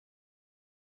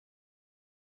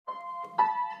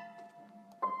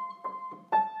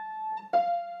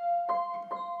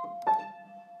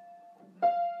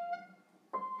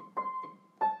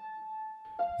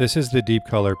This is the Deep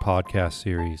Color podcast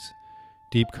series.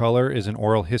 Deep Color is an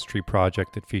oral history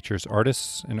project that features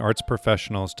artists and arts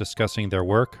professionals discussing their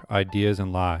work, ideas,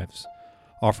 and lives,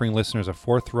 offering listeners a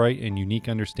forthright and unique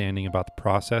understanding about the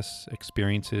process,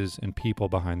 experiences, and people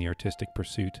behind the artistic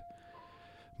pursuit.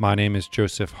 My name is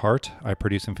Joseph Hart. I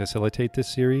produce and facilitate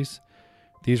this series.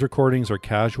 These recordings are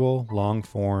casual,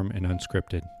 long-form, and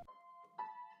unscripted.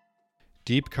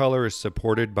 Deep Color is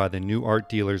supported by the New Art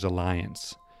Dealers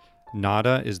Alliance.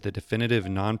 NADA is the definitive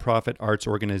nonprofit arts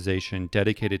organization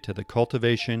dedicated to the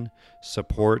cultivation,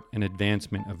 support, and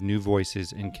advancement of new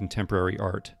voices in contemporary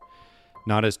art.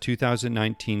 NADA's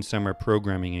 2019 summer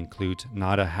programming includes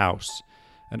NADA House,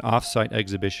 an off-site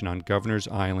exhibition on Governor's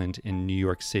Island in New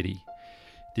York City.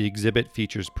 The exhibit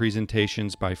features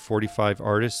presentations by 45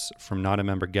 artists from NADA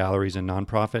member galleries and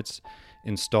nonprofits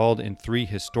installed in 3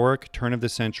 historic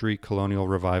turn-of-the-century colonial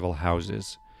revival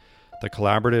houses. The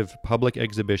collaborative public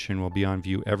exhibition will be on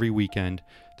view every weekend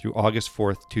through August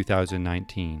 4th,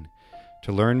 2019.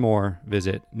 To learn more,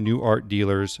 visit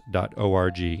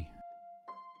newartdealers.org.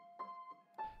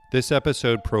 This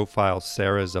episode profiles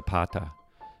Sarah Zapata.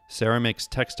 Sarah makes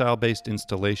textile-based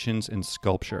installations and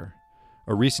sculpture.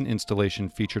 A recent installation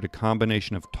featured a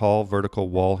combination of tall vertical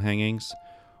wall hangings,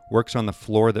 works on the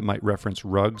floor that might reference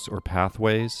rugs or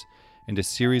pathways, and a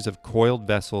series of coiled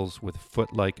vessels with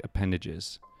foot-like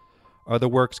appendages. Other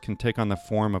works can take on the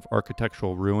form of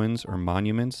architectural ruins or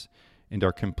monuments and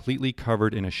are completely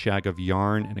covered in a shag of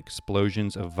yarn and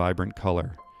explosions of vibrant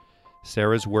color.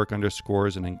 Sarah's work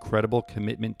underscores an incredible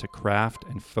commitment to craft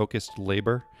and focused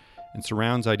labor and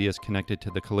surrounds ideas connected to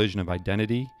the collision of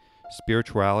identity,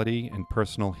 spirituality, and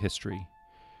personal history.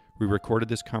 We recorded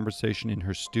this conversation in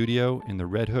her studio in the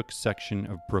Red Hook section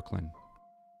of Brooklyn.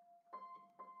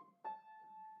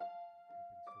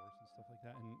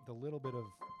 And the little bit of,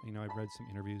 I've read some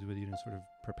interviews with you and sort of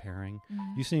preparing.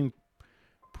 Mm-hmm. You seem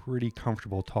pretty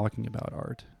comfortable talking about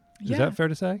art. Is that fair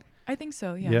to say? I think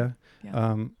so, yeah.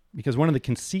 Because one of the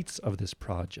conceits of this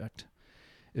project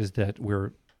is that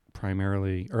we're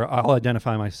primarily, or I'll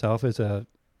identify myself as a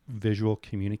visual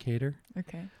communicator.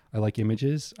 Okay. I like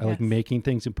images. I like making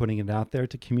things and putting it out there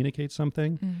to communicate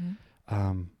something.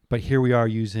 Mm-hmm. But here we are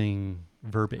using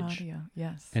verbiage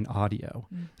and audio.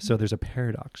 Mm-hmm. So there's a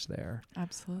paradox there.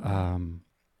 Absolutely.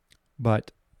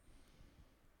 But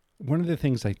one of the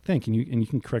things I think, and you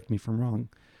can correct me if I'm wrong,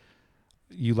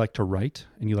 you like to write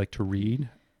and you like to read.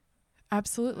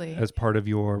 Absolutely. As part of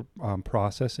your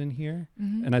process in here.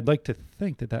 Mm-hmm. And I'd like to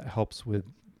think that helps with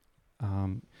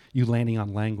you landing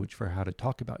on language for how to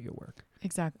talk about your work.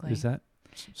 Exactly. Is that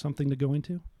something to go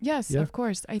into? Yes, of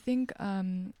course. I think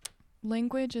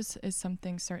language is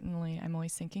something certainly I'm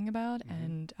always thinking about,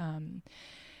 mm-hmm. and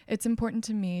it's important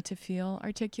to me to feel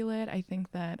articulate. I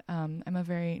think that I'm a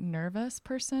very nervous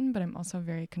person, but I'm also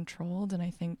very controlled, and I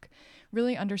think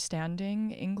really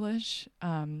understanding English,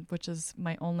 which is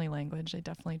my only language, I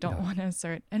definitely don't want to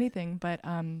assert anything, but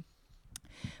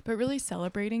really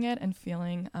celebrating it and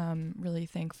feeling really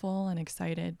thankful and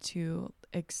excited to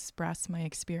express my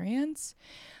experience.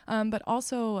 But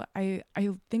also, I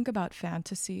think about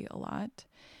fantasy a lot.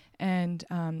 And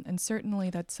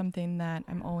certainly that's something that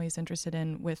I'm always interested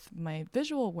in with my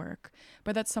visual work,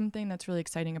 but that's something that's really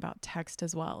exciting about text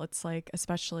as well. It's like,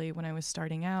 especially when I was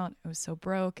starting out, I was so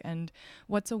broke, and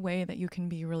what's a way that you can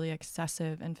be really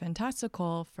excessive and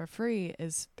fantastical for free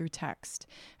is through text.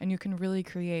 And you can really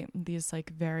create these like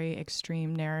very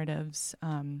extreme narratives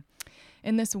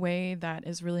in this way that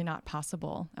is really not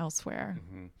possible elsewhere.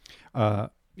 Mm-hmm.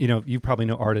 You probably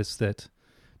know artists that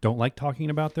don't like talking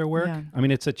about their work. Yeah. I mean,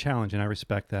 it's a challenge, and I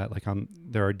respect that. Like,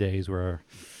 there are days where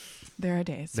there are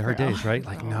days, right?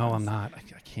 Like, no, I'm not. I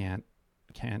can't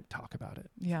talk about it.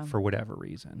 For whatever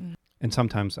reason. Mm. And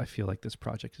sometimes I feel like this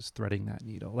project is threading that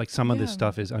needle. Like, some of this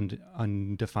stuff is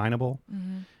undefinable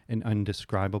mm-hmm. and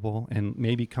undescribable, and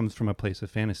maybe comes from a place of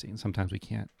fantasy. And sometimes we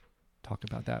can't talk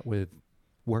about that with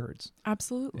words.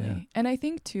 Absolutely. Yeah. And I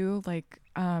think too, like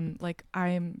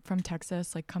I'm from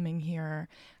Texas, like coming here,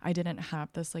 I didn't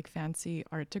have this like fancy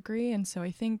art degree. And so I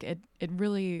think it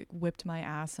really whipped my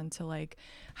ass into like,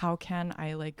 how can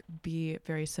I like be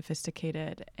very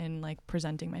sophisticated in like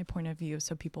presenting my point of view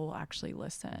so people will actually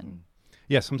listen.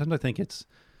 Yeah. Sometimes I think it's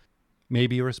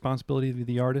maybe a responsibility of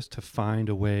the artist to find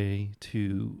a way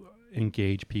to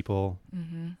engage people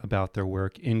mm-hmm. about their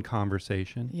work in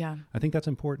conversation. Yeah. I think that's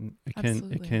important. It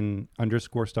can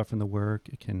underscore stuff in the work.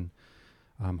 It can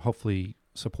hopefully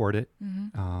support it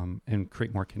mm-hmm. And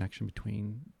create more connection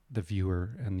between the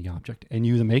viewer and the object and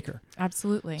you, the maker.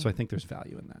 Absolutely. So I think there's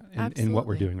value in that, in what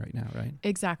we're doing right now, right?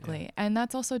 Exactly. Yeah. And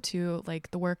that's also too,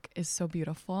 like, the work is so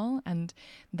beautiful, and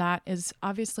that is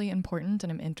obviously important,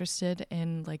 and I'm interested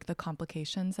in like the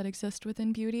complications that exist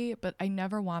within beauty, but I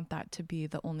never want that to be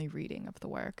the only reading of the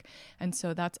work. And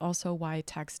so that's also why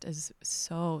text is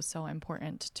so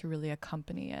important to really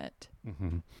accompany it.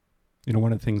 Mm-hmm. You know,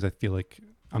 one of the things I feel like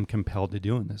I'm compelled to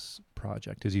do in this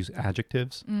project is use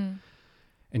adjectives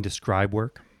and describe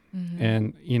work. Mm-hmm.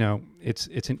 And, you know, it's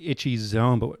an itchy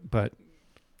zone, but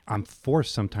I'm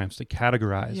forced sometimes to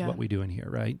categorize what we do in here,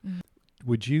 right? Mm-hmm.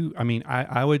 Would you, I mean,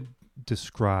 I would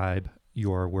describe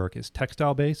your work as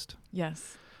textile based.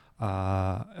 Yes.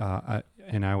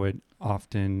 And I would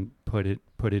often put it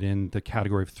in the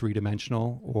category of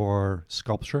three-dimensional or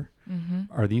sculpture. Mm-hmm.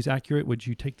 Are these accurate? Would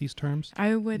you take these terms?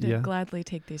 I would gladly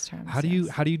take these terms. How do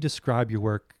you describe your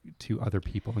work to other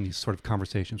people in these sort of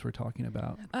conversations we're talking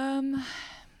about?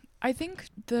 I think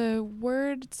the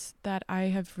words that I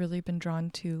have really been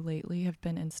drawn to lately have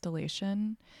been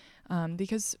installation,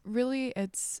 because really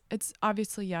it's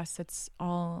obviously, yes, it's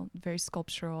all very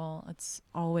sculptural. It's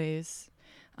always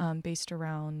based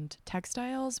around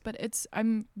textiles, but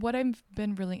what I've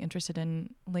been really interested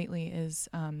in lately is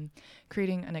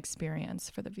creating an experience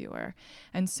for the viewer.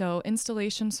 And so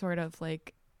installation sort of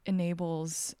like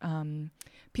enables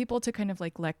people to kind of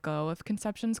like let go of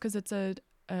conceptions, because it's a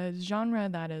genre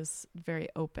that is very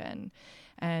open,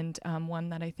 and one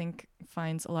that I think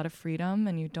finds a lot of freedom,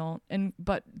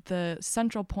 but the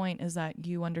central point is that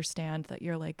you understand that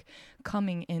you're like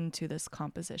coming into this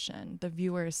composition. The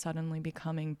viewer is suddenly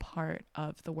becoming part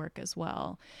of the work as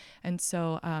well. And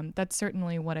so that's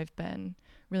certainly what I've been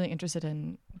really interested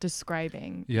in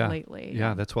describing lately.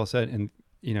 Yeah, that's well said. And,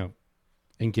 you know,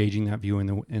 engaging that viewer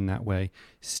in that way,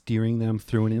 steering them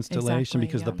through an installation,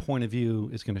 because the point of view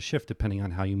is going to shift depending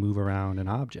on how you move around an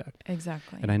object.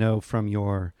 Exactly. And I know from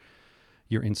your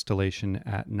installation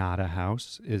at Nada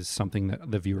House is something that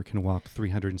the viewer can walk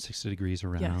 360 degrees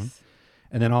around. Yes.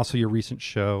 And then also your recent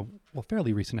show, well,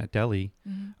 fairly recent at Delhi,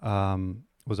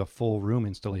 was a full room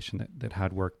installation that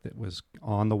had work that was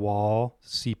on the wall,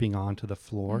 seeping onto the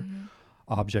floor. Mm-hmm.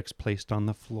 Objects placed on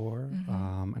the floor.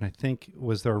 Mm-hmm. And I think,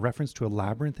 was there a reference to a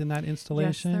labyrinth in that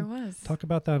installation? Yes, there was. Talk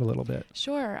about that a little bit.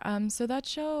 Sure. So that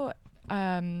show,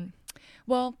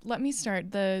 well, let me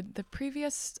start. The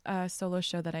previous solo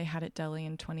show that I had at Delhi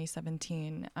in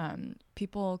 2017,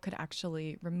 people could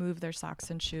actually remove their socks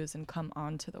and shoes and come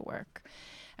onto the work.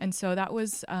 And so that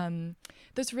was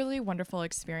this really wonderful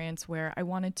experience where I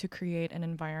wanted to create an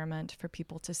environment for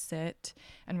people to sit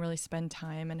and really spend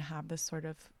time and have this sort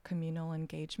of communal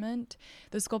engagement.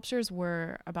 The sculptures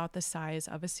were about the size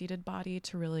of a seated body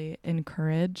to really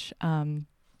encourage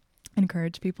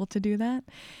people to do that.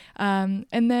 And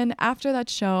then after that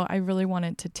show, I really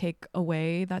wanted to take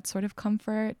away that sort of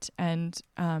comfort and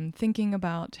thinking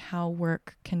about how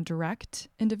work can direct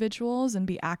individuals and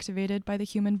be activated by the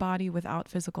human body without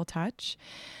physical touch.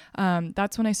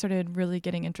 That's when I started really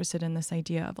getting interested in this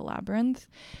idea of a labyrinth.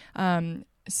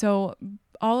 So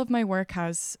all of my work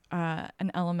has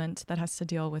an element that has to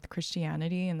deal with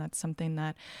Christianity, and that's something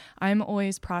that I'm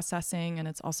always processing, and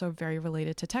it's also very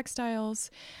related to textiles,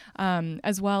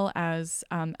 as well as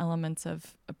elements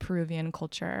of Peruvian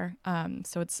culture.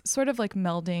 So it's sort of like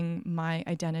melding my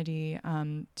identity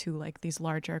to like these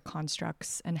larger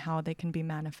constructs and how they can be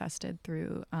manifested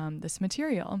through this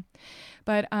material.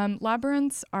 But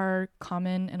labyrinths are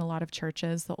common in a lot of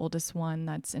churches. The oldest one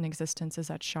that's in existence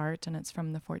is at Chartres, and it's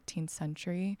from the 14th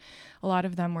century. A lot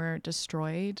of them were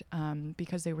destroyed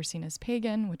because they were seen as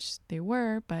pagan, which they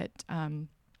were, but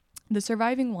the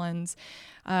surviving ones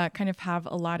kind of have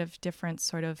a lot of different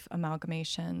sort of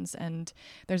amalgamations. And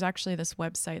there's actually this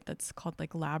website that's called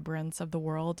like Labyrinths of the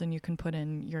World, and you can put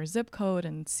in your zip code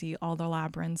and see all the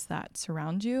labyrinths that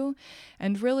surround you.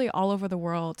 And really all over the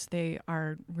world, they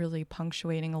are really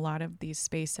punctuating a lot of these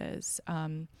spaces.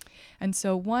 And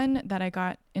so one that I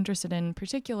got interested in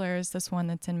particular is this one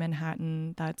that's in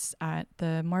Manhattan, that's at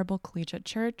the Marble Collegiate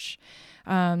Church,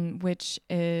 which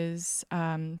is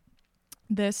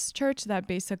this church that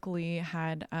basically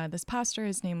had this pastor.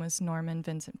 His name was Norman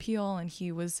Vincent Peale, and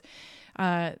he was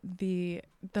the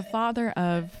father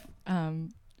of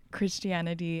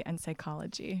Christianity and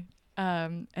psychology.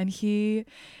 And he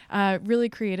really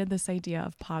created this idea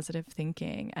of positive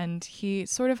thinking. And he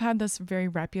sort of had this very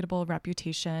reputable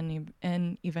reputation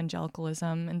in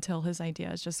evangelicalism until his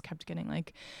ideas just kept getting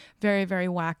like very, very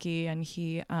wacky. And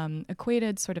he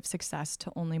equated sort of success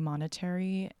to only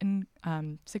monetary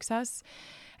success.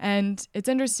 And it's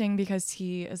interesting because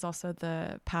he is also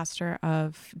the pastor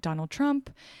of Donald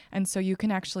Trump. And so you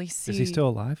can actually see... Is he still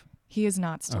alive? He is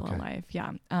not still Okay. alive,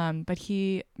 yeah. But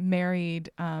he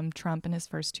married Trump in his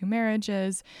first two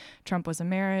marriages. Trump was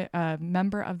a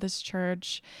member of this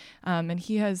church. And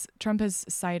Trump has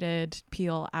cited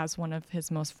Peale as one of his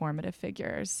most formative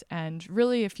figures. And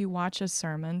really, if you watch his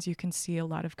sermons, you can see a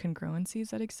lot of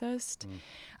congruencies that exist.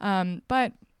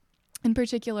 But in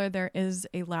particular, there is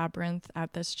a labyrinth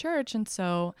at this church. And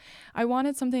so I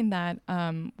wanted something that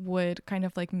would kind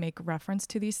of like make reference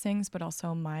to these things, but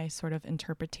also my sort of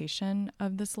interpretation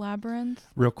of this labyrinth.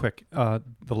 Real quick, the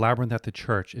labyrinth at the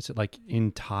church, is it like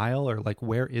in tile or like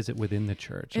where is it within the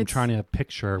church? I'm trying to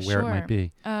picture where it might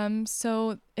be.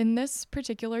 So in this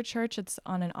particular church, it's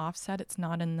on an offset. It's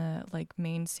not in the like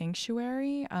main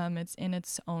sanctuary. It's in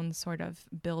its own sort of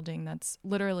building that's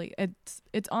literally,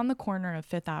 it's on the corner of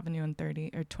 5th Avenue and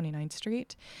 29th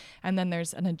Street. And then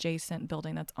there's an adjacent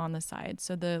building that's on the side.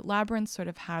 So the labyrinth sort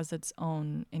of has its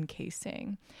own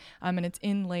encasing, and it's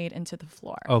inlaid into the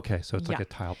floor. Okay, so it's like a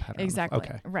tile pattern. Exactly.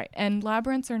 Okay. Right. And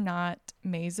labyrinths are not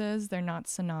mazes. They're not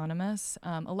synonymous.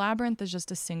 A labyrinth is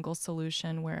just a single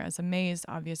solution, whereas a maze,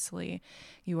 obviously,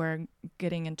 you are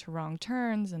getting into wrong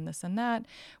turns and this and that.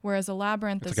 Whereas a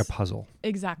labyrinth is like a puzzle.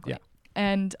 Exactly. Yeah.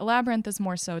 And a labyrinth is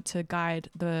more so to guide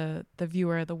the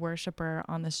viewer, the worshiper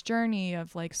on this journey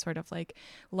of like sort of like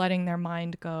letting their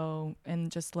mind go and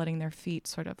just letting their feet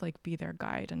sort of like be their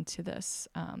guide into this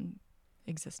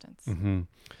existence.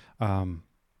 Mm-hmm.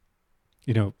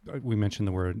 We mentioned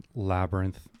the word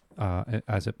labyrinth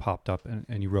as it popped up,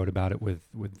 and you wrote about it with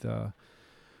the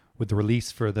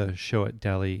release for the show at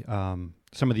Delhi.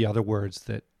 Some of the other words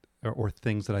that or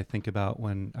things that I think about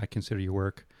when I consider your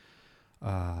work.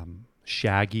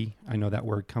 Shaggy. I know that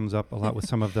word comes up a lot with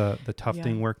some of the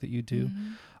tufting work that you do.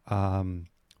 Mm-hmm.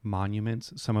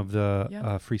 Monuments. Some of the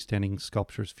freestanding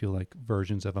sculptures feel like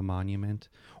versions of a monument,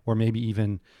 or maybe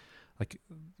even like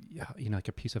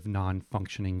a piece of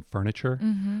non-functioning furniture.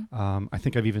 Mm-hmm. I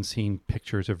think I've even seen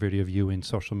pictures or video of you in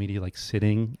social media, like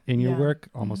sitting in your work,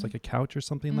 almost like a couch or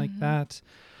something like that.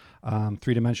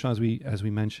 Three-dimensional, as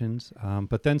we mentioned.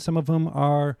 But then some of them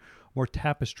are more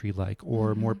tapestry-like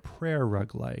or more prayer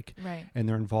rug-like. Right. And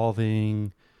they're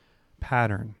involving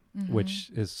pattern, which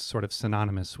is sort of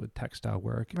synonymous with textile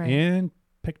work. Right. And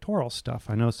pictorial stuff.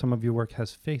 I know some of your work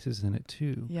has faces in it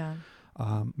too. Yeah.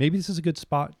 Maybe this is a good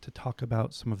spot to talk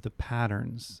about some of the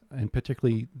patterns, and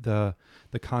particularly the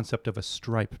concept of a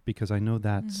stripe, because I know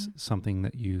that's something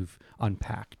that you've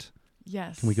unpacked.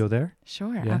 Yes. Can we go there?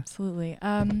 Sure, Yeah. absolutely.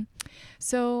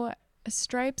 So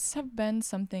stripes have been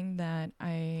something that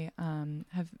I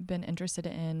have been interested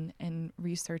in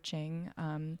researching.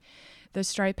 The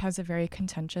stripe has a very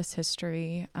contentious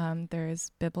history. There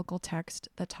is biblical text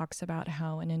that talks about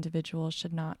how an individual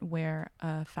should not wear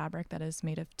a fabric that is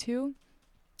made of two.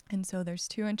 And so there's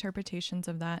two interpretations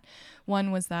of that.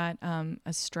 One was that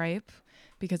a stripe,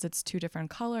 because it's two different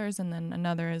colors, and then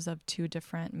another is of two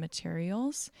different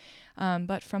materials.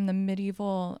 But from the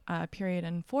medieval period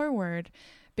and forward,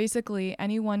 basically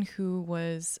anyone who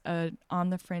was on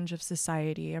the fringe of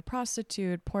society, a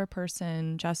prostitute, poor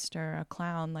person, jester, a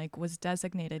clown, like was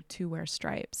designated to wear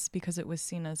stripes because it was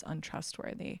seen as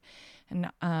untrustworthy.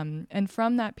 And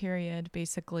from that period,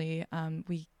 basically,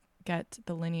 we get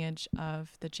the lineage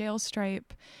of the jail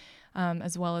stripe,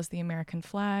 as well as the American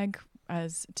flag,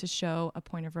 as to show a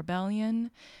point of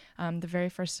rebellion. The very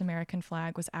first American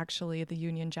flag was actually the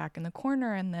Union Jack in the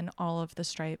corner, and then all of the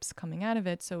stripes coming out of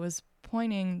it. So it was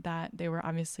pointing that they were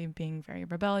obviously being very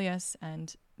rebellious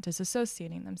and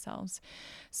disassociating themselves.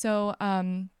 So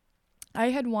I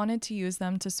had wanted to use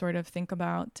them to sort of think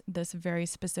about this very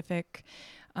specific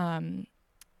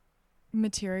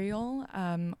material,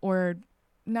 or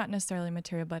not necessarily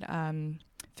material, but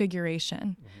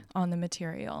figuration on the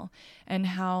material, and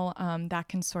how that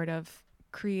can sort of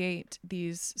create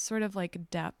these sort of like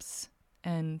depths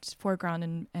and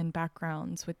foreground and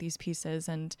backgrounds with these pieces.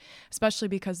 And especially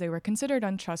because they were considered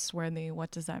untrustworthy, what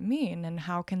does that mean? And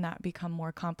how can that become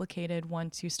more complicated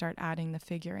once you start adding the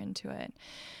figure into it?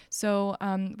 So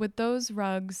with those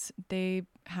rugs, they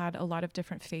had a lot of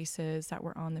different faces that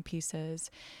were on the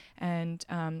pieces. And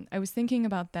I was thinking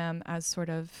about them as sort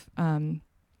of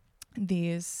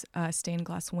these stained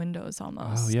glass windows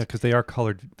almost. Oh yeah, because they are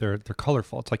colored. They're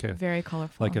colorful. It's like Very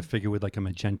colorful. like a figure with like a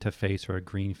magenta face or a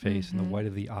green face, and the white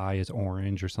of the eye is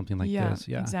orange or something like this.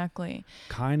 Yeah, exactly.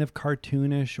 Kind of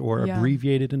cartoonish or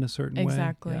abbreviated in a certain way.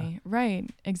 Exactly. Right.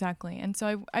 Exactly. And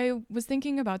so I was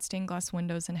thinking about stained glass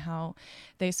windows and how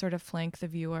they sort of flank the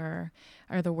viewer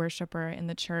or the worshiper in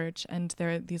the church, and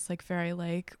they're these like very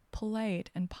like polite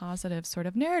and positive sort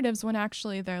of narratives when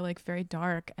actually they're like very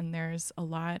dark, and there's a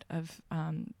lot of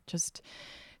just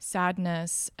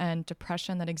sadness and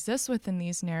depression that exists within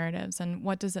these narratives. And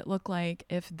what does it look like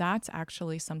if that's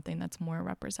actually something that's more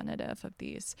representative of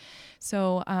these?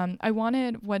 So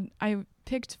what I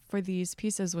picked for these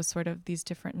pieces was sort of these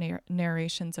different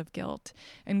narrations of guilt.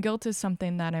 And guilt is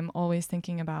something that I'm always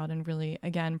thinking about and really,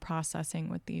 again, processing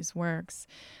with these works.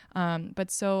 But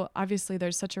so obviously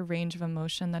there's such a range of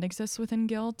emotion that exists within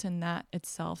guilt, and that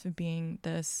itself being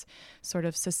this sort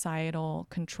of societal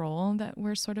control that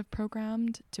we're sort of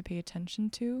programmed to pay attention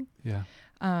to. Yeah.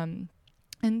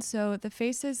 And so the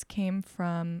faces came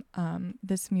from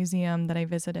this museum that I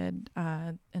visited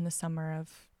in the summer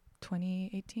of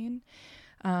 2018.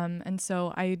 And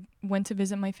so I went to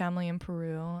visit my family in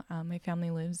Peru. My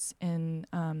family lives in,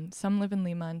 some live in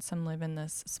Lima and some live in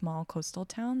this small coastal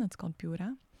town that's called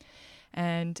Piura.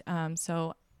 And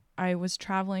so I was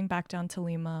traveling back down to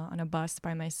Lima on a bus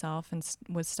by myself and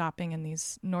was stopping in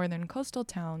these northern coastal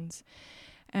towns.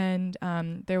 And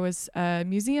there was a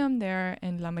museum there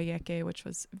in Lambayeque, which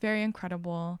was very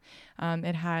incredible.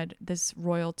 It had this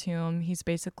royal tomb. He's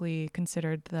basically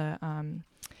considered the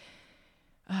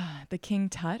King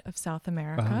Tut of South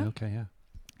America. Oh, okay, yeah.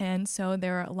 And so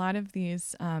there are a lot of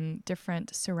these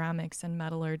different ceramics and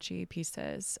metallurgy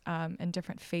pieces and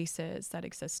different faces that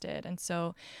existed. And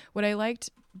so what I liked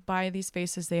by these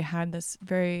faces, they had this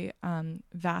very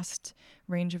vast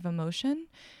range of emotion,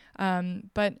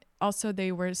 but also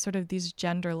they were sort of these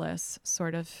genderless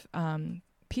sort of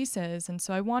pieces. And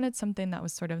so I wanted something that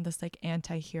was sort of this like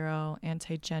anti-hero,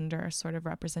 anti-gender sort of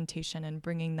representation and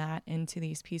bringing that into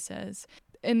these pieces.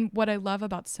 And what I love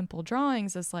about simple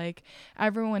drawings is like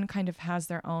everyone kind of has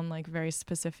their own like very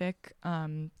specific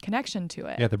connection to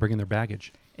it. Yeah, they're bringing their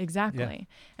baggage. Exactly.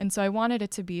 Yeah. And so I wanted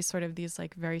it to be sort of these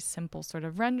like very simple sort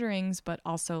of renderings, but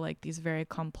also like these very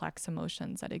complex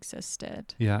emotions that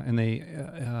existed. Yeah, and they,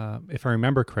 if I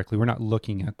remember correctly, we're not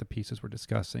looking at the pieces we're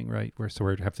discussing, right? We're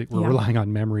relying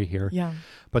on memory here. Yeah.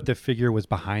 But the figure was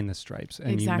behind the stripes,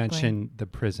 and Exactly. you mentioned the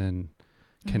prison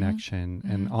connection,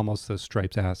 and almost those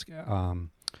stripes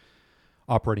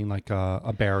operating like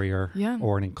a barrier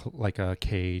or like a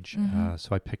cage.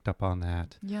 So I picked up on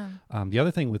that. Yeah. The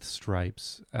other thing with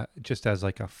stripes, just as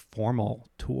like a formal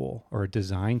tool or a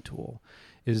design tool,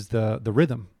 is the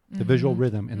rhythm, the visual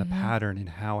rhythm and the pattern, and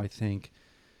how I think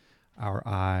our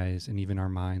eyes and even our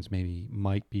minds maybe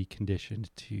might be conditioned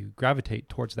to gravitate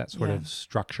towards that sort of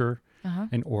structure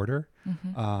and order.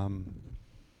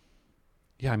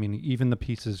 Yeah, I mean, even the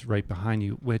pieces right behind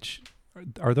you, which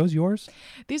are those yours?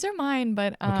 These are mine,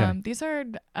 but Okay. these are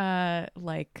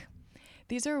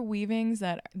these are weavings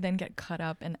that then get cut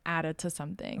up and added to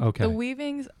something. Okay. The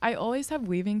weavings, I always have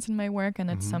weavings in my work,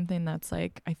 and it's something that's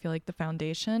like, I feel like the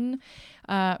foundation,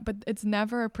 but it's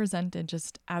never presented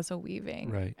just as a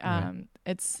weaving. Right.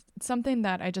 It's something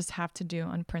that I just have to do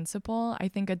on principle. I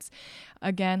think it's,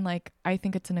 again, like, I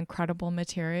think it's an incredible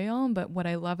material, but what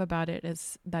I love about it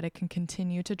is that it can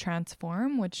continue to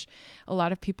transform, which a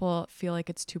lot of people feel like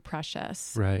it's too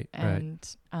precious. Right. And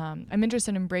I'm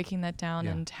interested in breaking that down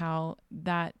and how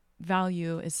that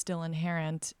value is still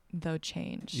inherent, though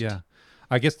changed. Yeah.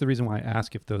 I guess the reason why I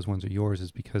ask if those ones are yours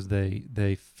is because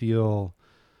they feel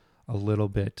a little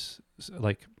bit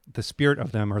like the spirit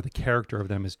of them or the character of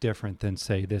them is different than,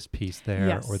 say, this piece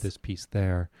there or this piece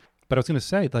there. But I was going to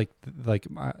say,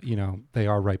 they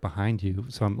are right behind you,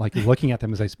 so I'm like looking at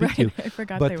them as I speak to you. I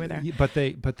forgot but they were there. But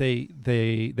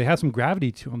they have some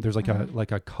gravity to them. There's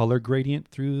like a color gradient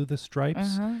through the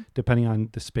stripes, depending on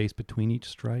the space between each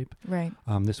stripe. Right.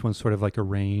 This one's sort of like a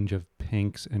range of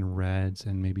pinks and reds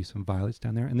and maybe some violets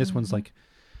down there, and this one's like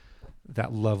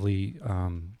that lovely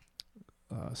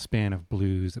span of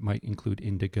blues that might include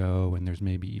indigo, and there's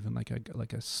maybe even like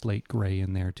a slate gray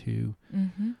in there too.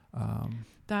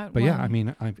 Yeah, I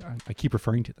mean, I keep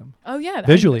referring to them. Oh yeah,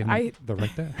 visually, they're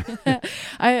right there.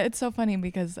 It's so funny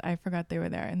because I forgot they were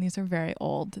there, and these are very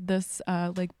old. This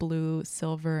like blue,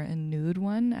 silver, and nude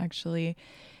one actually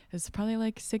is probably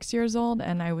like 6 years old,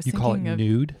 and I was thinking call it of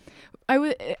nude.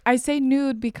 I say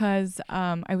nude because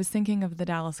I was thinking of the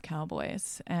Dallas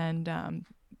Cowboys and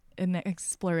an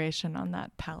exploration on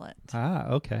that palette. Ah,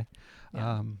 okay.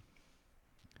 Yeah.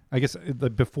 I guess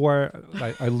before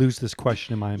I lose this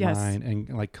question in my Yes. mind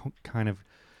and like kind of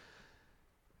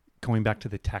going back to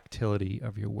the tactility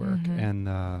of your work and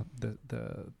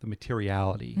the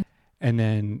materiality, and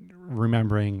then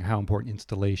remembering how important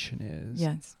installation is.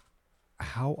 Yes.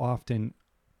 How often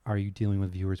are you dealing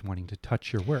with viewers wanting to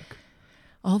touch your work?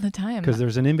 All the time. Because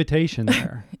there's an invitation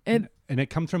there. It- and it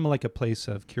comes from like a place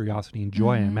of curiosity and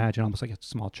joy, I imagine, almost like a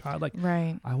small child. Like,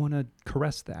 Right. I want to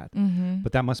caress that. Mm-hmm.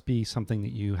 But that must be something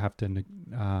that you have to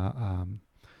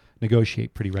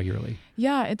negotiate pretty regularly.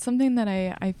 Yeah, it's something that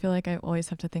I feel like I always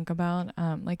have to think about.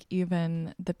 Like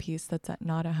even the piece that's at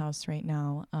Nada House right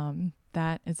now,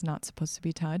 that is not supposed to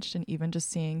be touched. And even just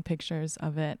seeing pictures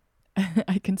of it,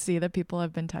 I can see that people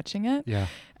have been touching it. Yeah.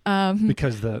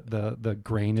 Because the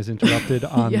grain is interrupted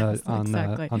on Yes, the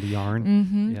exactly. on the yarn.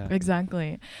 Mm-hmm, Yeah.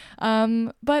 exactly.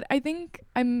 But I think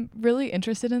I'm really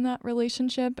interested in that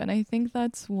relationship, and I think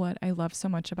that's what I love so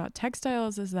much about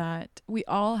textiles is that we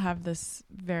all have this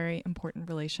very important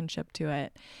relationship to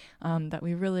it that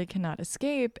we really cannot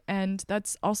escape, and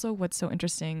that's also what's so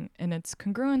interesting in its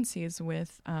congruencies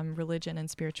with religion and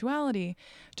spirituality.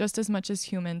 Just as much as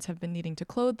humans have been needing to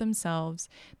clothe themselves,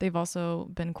 they've also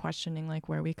been questioning like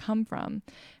where we come from,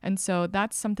 and so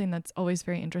that's something that's always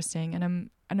very interesting. And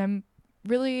I'm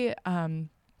really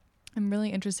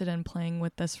interested in playing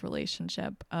with this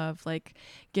relationship of like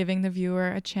giving the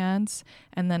viewer a chance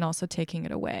and then also taking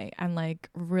it away and like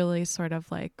really sort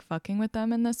of like fucking with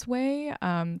them in this way,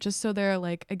 just so they're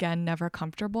like, again, never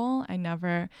comfortable. I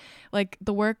never like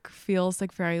the work feels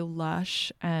like very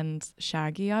lush and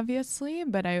shaggy, obviously,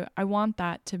 but I want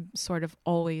that to sort of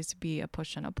always be a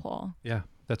push and a pull. Yeah,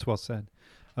 that's well said.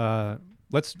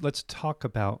 Let's talk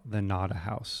about the Nada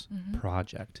House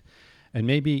project. And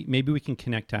maybe we can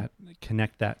connect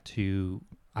that to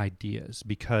ideas,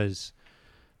 because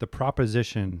the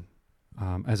proposition,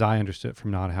 as I understood it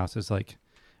from Nada House, is like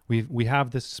we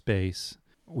have this space.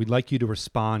 We'd like you to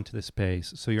respond to the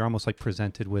space. So you're almost like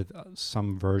presented with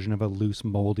some version of a loose,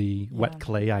 moldy, wet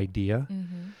clay idea,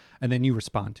 and then you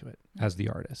respond to it as the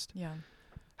artist. Yeah.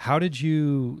 How did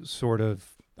you sort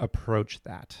of approach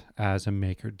that as a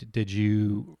maker? Did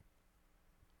you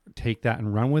take that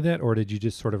and run with it, or did you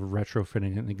just sort of retrofit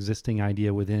an existing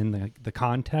idea within the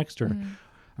context? Or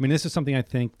I mean, this is something I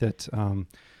think that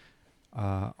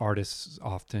artists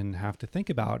often have to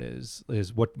think about is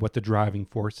what the driving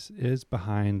force is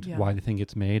behind why the thing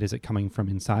gets made. Is it coming from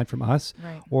inside, from us,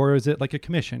 Right. or is it like a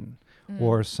commission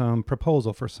or some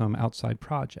proposal for some outside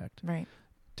project? Right.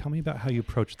 Tell me about how you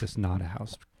approached this Nada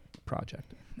House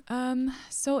project.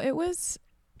 So it was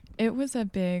a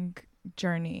big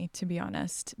journey, to be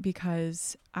honest,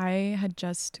 because I had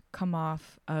just come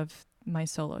off of my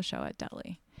solo show at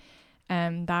Delhi,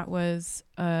 and that was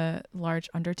a large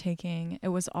undertaking. It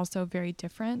was also very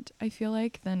different, I feel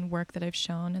like, than work that I've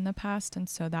shown in the past, and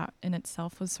so that in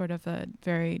itself was sort of a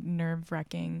very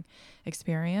nerve-wracking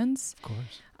experience. Of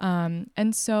course.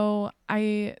 And so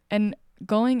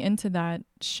going into that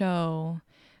show,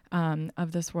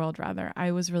 of this world, rather,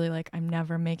 I was really like, I'm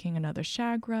never making another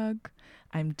shag rug.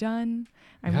 I'm done.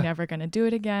 I'm never going to do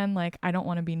it again. Like, I don't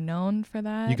want to be known for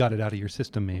that. You got it out of your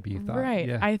system, maybe, you thought. Right.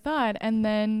 Yeah. I thought. And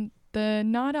then the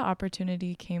Nada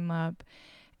opportunity came up,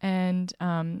 and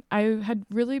I had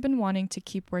really been wanting to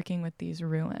keep working with these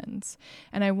ruins,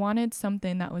 and I wanted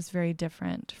something that was very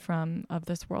different from Of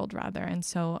This World, rather. And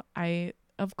so I,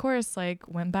 of course, like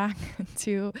went back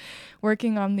to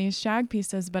working on these shag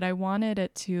pieces, but I wanted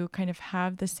it to kind of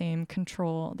have the same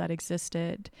control that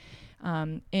existed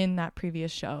in that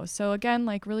previous show. So again,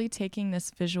 like really taking this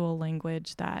visual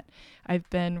language that I've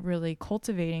been really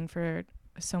cultivating for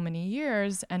so many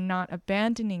years and not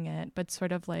abandoning it, but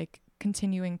sort of like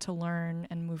continuing to learn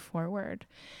and move forward.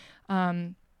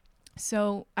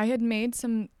 So I had made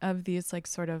some of these like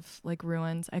sort of like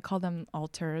ruins. I call them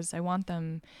altars. I want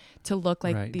them to look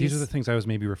like These are the things I was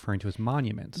maybe referring to as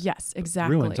monuments. Yes,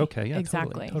 exactly. Ruins. Okay. Yeah.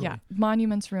 Exactly. Totally. Yeah.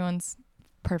 Monuments, ruins.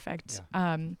 Perfect.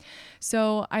 Yeah.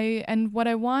 So what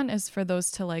I want is for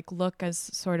those to like look as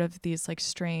sort of these like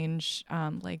strange,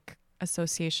 like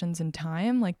associations in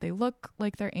time. Like they look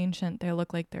like they're ancient, they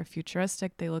look like they're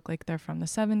futuristic, they look like they're from the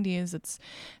 70s.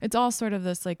 It's all sort of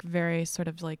this like very sort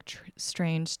of like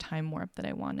strange time warp that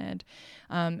I wanted.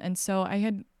 And so I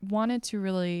had wanted to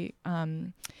really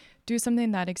do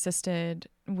something that existed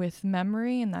with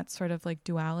memory and that sort of like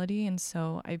duality. And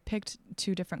so I picked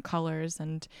two different colors,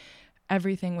 and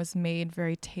everything was made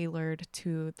very tailored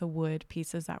to the wood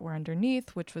pieces that were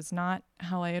underneath, which was not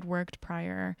how I had worked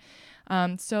prior.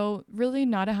 So really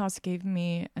Nada House gave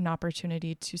me an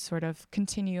opportunity to sort of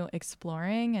continue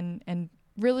exploring and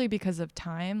really because of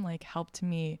time, like helped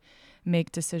me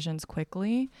make decisions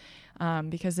quickly,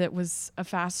 because it was a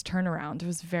fast turnaround. It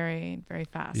was very, very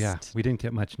fast. Yeah, we didn't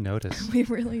get much notice. We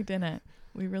really didn't.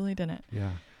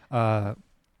 Yeah.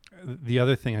 The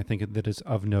other thing I think that is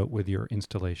of note with your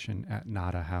installation at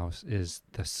Nada House is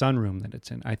the sunroom that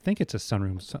it's in. I think it's a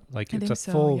sunroom, it's a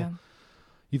full. Yeah.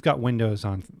 You've got windows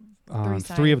on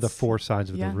three of the four sides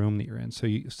of the room that you're in.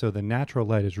 So the natural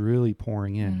light is really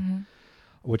pouring in,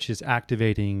 which is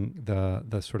activating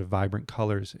the sort of vibrant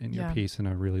colors in your piece in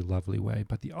a really lovely way.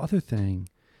 But the other thing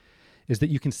is that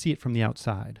you can see it from the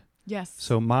outside. Yes.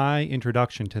 So my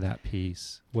introduction to that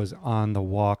piece was on the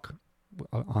walk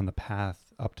on the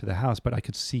path up to the house, but I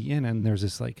could see in, and there's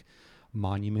this like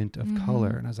monument of color,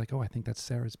 and I was like, oh, I think that's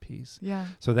Sarah's piece. Yeah.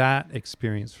 So that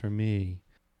experience for me,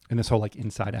 and this whole like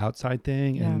inside outside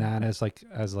thing, and that as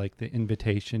like the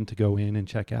invitation to go in and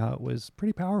check out was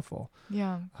pretty powerful.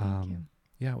 Yeah. Thank you.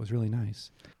 Yeah, it was really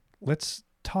nice. Let's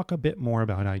talk a bit more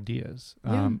about ideas.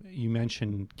 You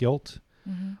mentioned guilt.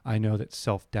 I know that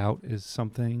self-doubt is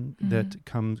something that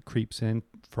creeps in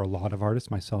for a lot of artists,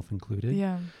 myself included.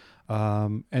 Yeah.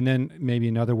 And then maybe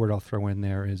another word I'll throw in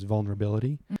there is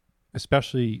vulnerability,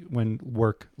 especially when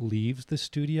work leaves the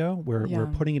studio, where we're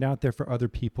putting it out there for other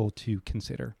people to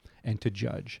consider and to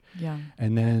judge. Yeah.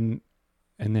 And then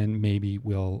maybe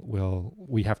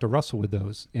we have to wrestle with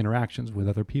those interactions with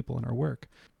other people in our work.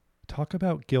 Talk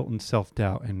about guilt and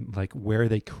self-doubt and like where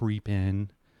they creep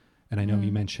in. And I know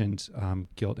you mentioned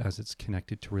guilt as it's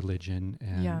connected to religion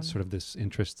and sort of this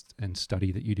interest and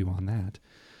study that you do on that.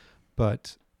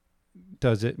 But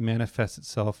does it manifest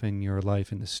itself in your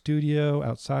life in the studio,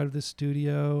 outside of the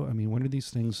studio? I mean, when do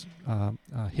these things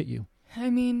hit you? I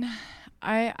mean,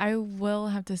 I will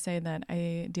have to say that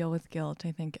I deal with guilt,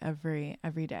 I think, every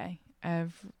day.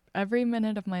 Every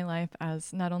minute of my life,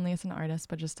 as not only as an artist,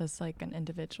 but just as like an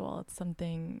individual. It's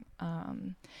something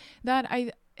that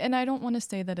I don't want to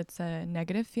say that it's a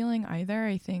negative feeling either.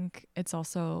 I think it's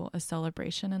also a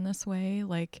celebration in this way.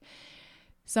 Like,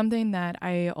 something that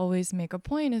I always make a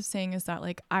point of saying is that,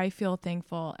 like, I feel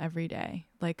thankful every day.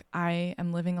 Like, I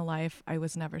am living a life I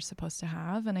was never supposed to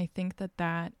have. And I think that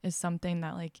that is something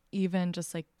that, like, even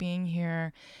just like being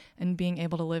here and being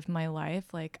able to live my life,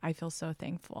 like, I feel so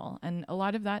thankful. And a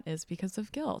lot of that is because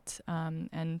of guilt.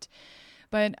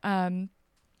 But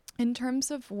in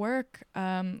terms of work,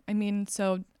 I mean,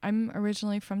 so I'm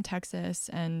originally from Texas,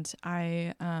 and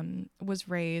I was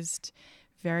raised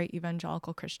very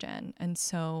evangelical Christian. And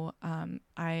so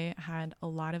I had a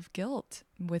lot of guilt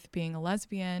with being a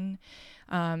lesbian.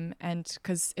 And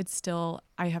because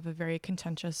I have a very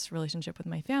contentious relationship with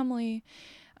my family.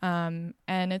 And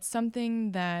it's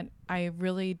something that I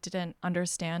really didn't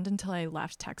understand until I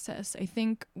left Texas. I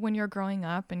think when you're growing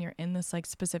up and you're in this like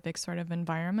specific sort of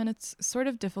environment, it's sort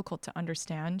of difficult to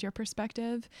understand your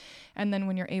perspective. And then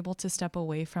when you're able to step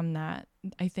away from that,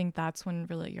 I think that's when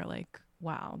really you're like,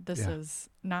 wow, this is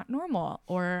not normal,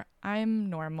 or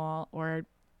I'm normal, or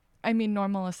I mean,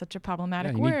 normal is such a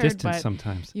problematic word. You need distance but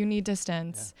sometimes. You need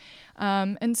distance.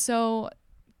 Yeah. And so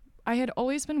I had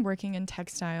always been working in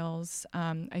textiles.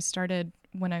 I started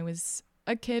when I was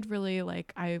a kid, really,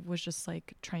 like I was just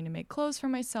like trying to make clothes for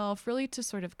myself, really to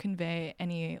sort of convey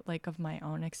any like of my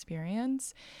own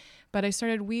experience. But I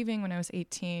started weaving when I was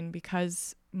 18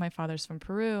 because my father's from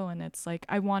Peru, and it's like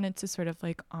I wanted to sort of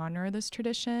like honor this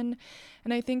tradition.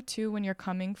 And I think too, when you're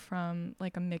coming from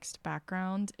like a mixed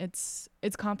background, it's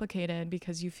complicated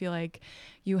because you feel like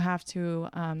you have to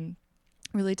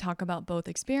really talk about both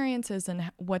experiences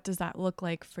and what does that look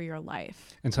like for your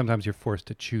life. And sometimes you're forced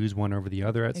to choose one over the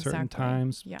other at certain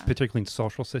times, particularly in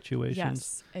social situations.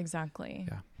 Yes, exactly.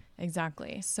 Yeah.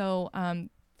 Exactly. So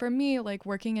for me, like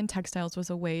working in textiles was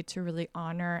a way to really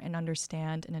honor and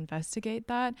understand and investigate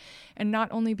that. And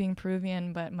not only being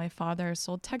Peruvian, but my father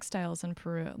sold textiles in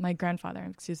Peru. My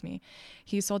grandfather,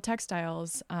 he sold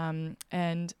textiles.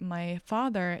 And my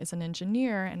father is an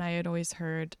engineer. And I had always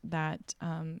heard that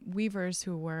weavers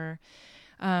who were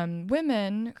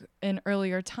women in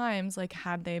earlier times, like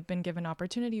had they been given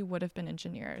opportunity, would have been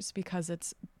engineers because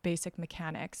it's basic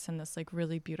mechanics and this like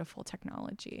really beautiful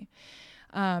technology.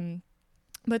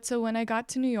 But so when I got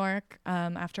to New York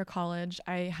after college,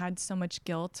 I had so much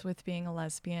guilt with being a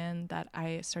lesbian that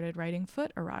I started writing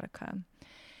foot erotica.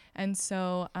 And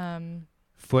so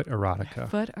foot erotica.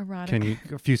 Foot erotica. Can you,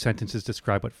 a few sentences,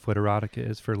 describe what foot erotica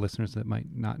is for listeners that might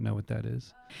not know what that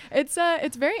is? It's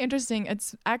very interesting.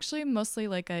 It's actually mostly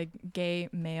like a gay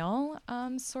male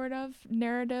sort of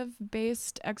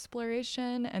narrative-based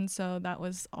exploration. And so that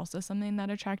was also something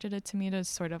that attracted it to me, to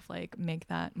sort of like make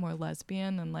that more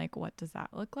lesbian and like, what does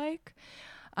that look like?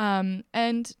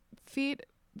 And feet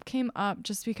came up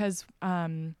just because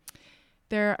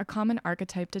they're a common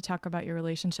archetype to talk about your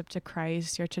relationship to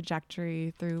Christ, your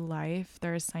trajectory through life.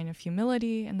 They're a sign of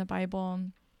humility in the Bible.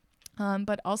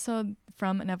 But also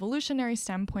from an evolutionary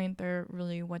standpoint, they're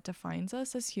really what defines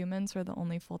us as humans. We're the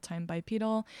only full-time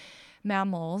bipedal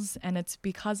mammals, and it's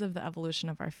because of the evolution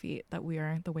of our feet that we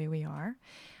are the way we are.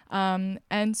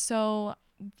 And so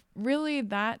really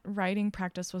that writing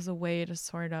practice was a way to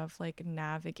sort of like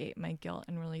navigate my guilt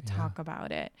and really talk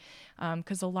about it.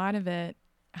 Because a lot of it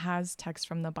has text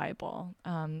from the Bible.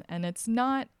 And it's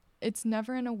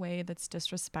never in a way that's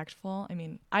disrespectful. I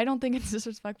mean, I don't think it's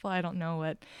disrespectful. I don't know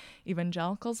what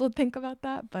evangelicals would think about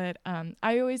that, but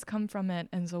I always come from it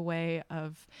as a way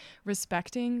of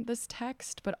respecting this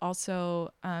text, but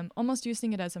also almost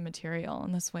using it as a material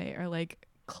in this way, or like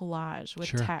collage with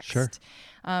text. Sure.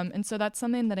 And so that's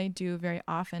something that I do very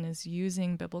often, is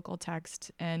using biblical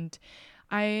text. And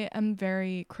I am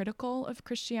very critical of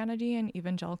Christianity and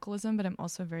evangelicalism, but I'm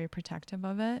also very protective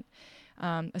of it,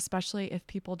 especially if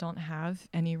people don't have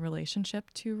any relationship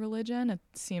to religion. It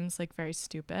seems like very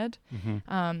stupid.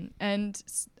 And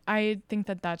I think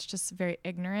that that's just very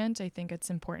ignorant. I think it's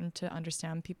important to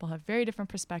understand people have very different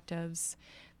perspectives.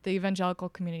 The evangelical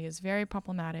community is very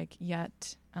problematic,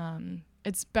 yet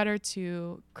it's better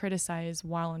to criticize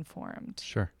while informed.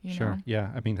 Sure. Know?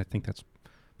 Yeah. I mean, I think that's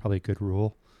probably a good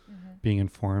rule. Being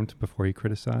informed before you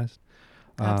criticize.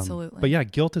 Absolutely. But yeah,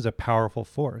 guilt is a powerful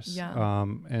force. Yeah.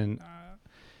 And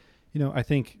you know, I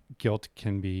think guilt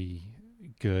can be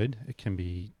good. It can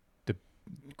be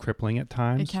crippling at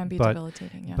times. It can be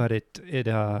debilitating. Yeah. But it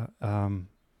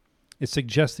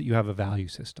suggests that you have a value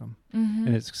system,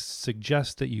 and it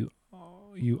suggests that you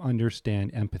understand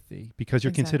empathy because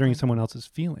you're considering someone else's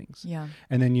feelings. Yeah.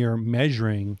 And then you're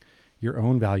measuring your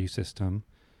own value system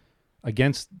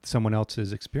against someone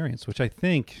else's experience, which I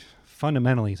think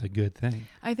fundamentally is a good thing.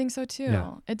 I think so too.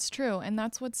 Yeah. It's true. And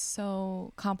that's what's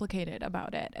so complicated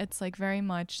about it. It's like very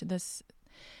much this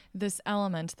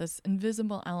element, this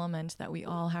invisible element that we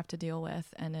all have to deal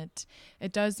with. And it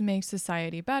does make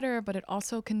society better, but it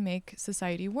also can make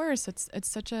society worse. It's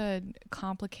such a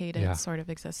complicated sort of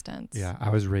existence. Yeah.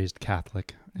 I was raised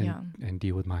Catholic and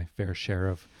deal with my fair share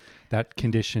of that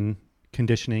conditioning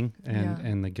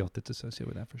and the guilt that's associated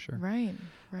with that, for sure. Right.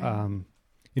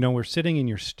 You know, we're sitting in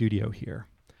your studio here,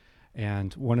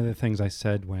 and one of the things I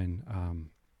said when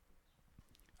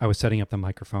I was setting up the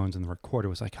microphones and the recorder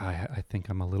was like, I think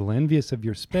I'm a little envious of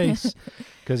your space,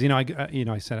 because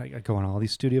I said I go on all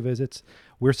these studio visits.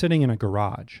 We're sitting in a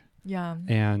garage. Yeah.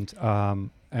 And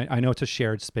I know it's a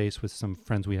shared space with some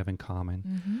friends we have in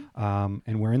common,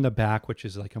 and we're in the back, which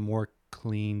is like a more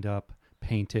cleaned up,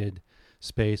 painted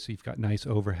space. So you've got nice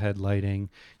overhead lighting.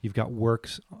 You've got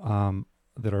works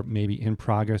that are maybe in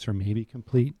progress or maybe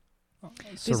complete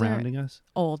surrounding us.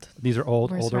 These are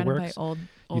older works. By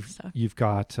old stuff. You've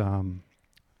got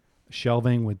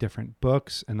shelving with different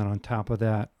books, and then on top of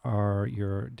that are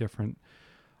your different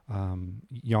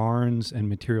yarns and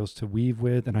materials to weave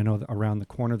with. And I know that around the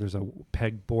corner there's a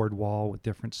pegboard wall with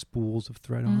different spools of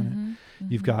thread on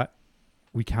it. You've got,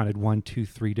 we counted 1, 2,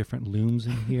 3 different looms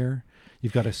in here.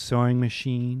 You've got a sewing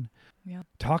machine. Yeah.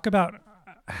 Talk about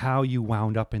how you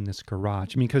wound up in this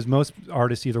garage. I mean, because most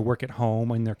artists either work at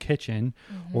home in their kitchen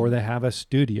or they have a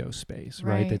studio space,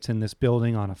 right? That's in this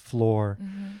building on a floor,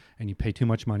 and you pay too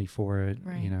much money for it.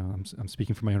 Right. You know, I'm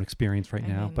speaking from my own experience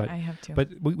now, but I have to. But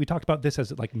we talked about this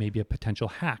as like maybe a potential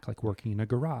hack, like working in a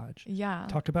garage. Yeah.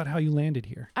 Talk about how you landed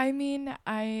here. I mean,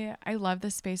 I love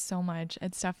this space so much.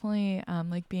 It's definitely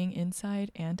like being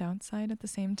inside and outside at the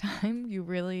same time. You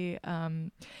really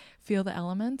feel the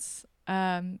elements.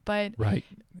 But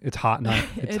it's hot now.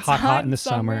 It's hot in the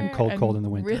summer and cold in the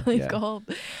winter. Really cold.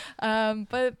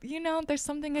 But you know, there's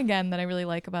something again that I really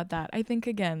like about that. I think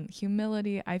again,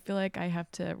 humility. I feel like I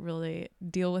have to really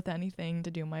deal with anything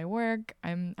to do my work.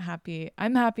 I'm happy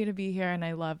to be here, and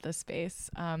I love this space.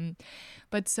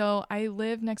 But so I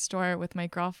live next door with my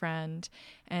girlfriend,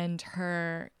 and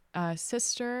her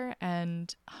sister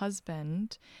and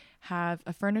husband have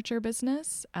a furniture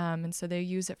business, and so they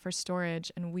use it for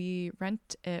storage, and we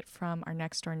rent it from our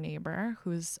next door neighbor,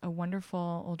 who's a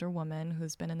wonderful older woman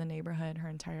who's been in the neighborhood her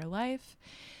entire life.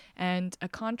 And a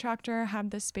contractor had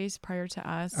this space prior to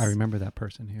us. I remember that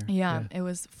person here. Yeah, it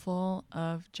was full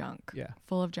of junk.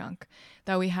 Full of junk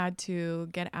that we had to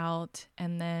get out.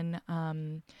 And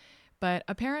then, but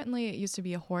apparently it used to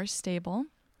be a horse stable,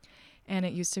 and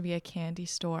it used to be a candy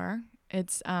store.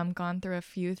 It's gone through a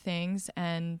few things,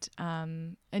 and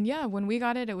yeah, when we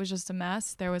got it, it was just a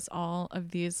mess. There was all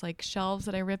of these like shelves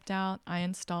that I ripped out. I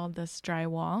installed this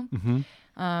drywall. Mm-hmm.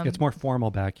 It's more formal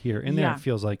back here. In there, yeah. it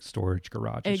feels like storage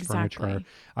garages, Exactly. furniture.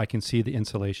 I can see the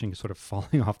insulation sort of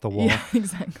falling off the wall. Yeah,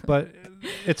 exactly. But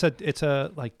it's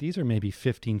a like these are maybe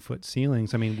 15-foot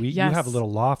ceilings. I mean, you Yes. have a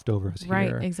little loft over us Right,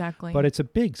 here. exactly. But it's a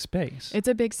big space. It's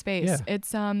a big space.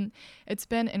 Yeah. It's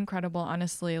been incredible,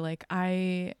 honestly. Like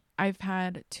I've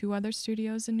had 2 other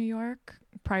studios in New York.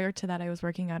 Prior to that, I was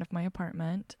working out of my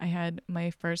apartment. I had my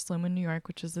first loom in New York,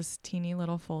 which was this teeny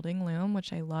little folding loom,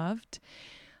 which I loved.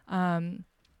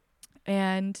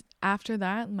 And after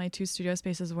that, my 2 studio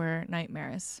spaces were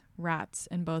nightmares, rats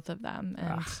in both of them.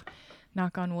 And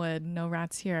knock on wood, no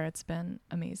rats here. It's been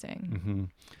amazing. Mm-hmm.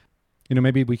 You know,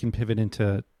 maybe we can pivot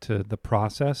into the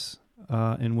process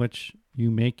in which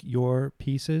you make your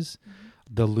pieces. Mm-hmm.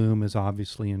 The loom is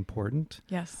obviously important.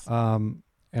 Yes.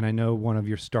 And I know one of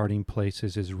your starting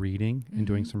places is reading and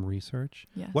doing Mm-hmm. some research.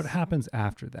 Yes. What happens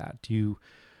after that? Do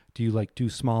you like do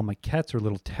small maquettes or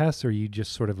little tests, or you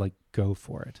just sort of like go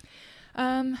for it?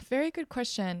 Very good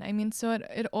question. I mean, so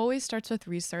it always starts with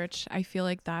research. I feel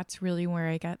like that's really where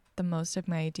I get the most of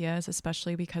my ideas,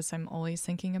 especially because I'm always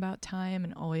thinking about time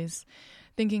and always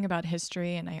thinking about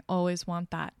history. And I always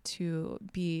want that to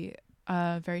be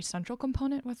a very central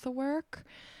component with the work.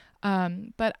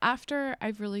 But after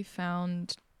I've really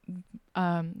found,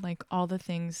 like all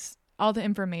the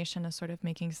information is sort of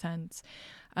making sense,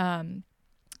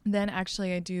 then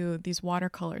actually I do these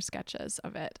watercolor sketches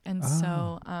of it. And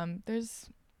so there's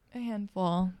a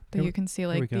handful that you can see,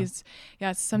 like these,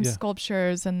 some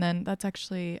sculptures. And then that's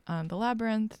actually the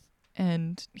labyrinth.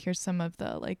 And here's some of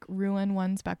the like ruin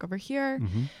ones back over here.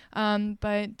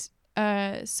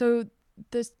 Mm-hmm. So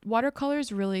this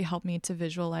watercolors really help me to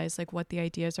visualize like what the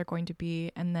ideas are going to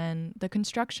be, and then the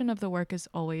construction of the work is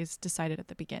always decided at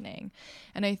the beginning.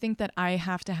 And I think that I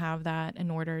have to have that in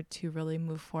order to really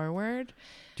move forward.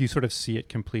 Do you sort of see it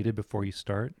completed before you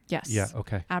start? Yes. Yeah.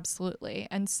 Okay. Absolutely.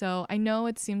 And so I know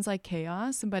it seems like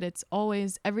chaos, but it's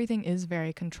always, everything is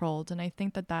very controlled. And I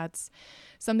think that that's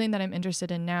something that I'm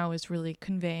interested in now, is really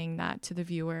conveying that to the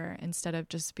viewer instead of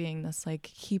just being this like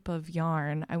heap of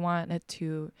yarn. I want it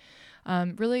to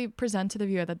really present to the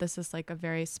viewer that this is like a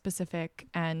very specific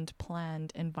and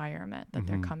planned environment that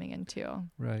they're coming into.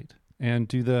 Right. And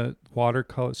do the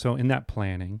watercolor, so in that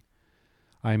planning,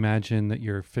 I imagine that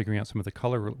you're figuring out some of the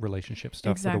color relationship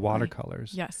stuff for the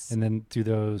watercolors. Yes. And then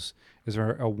is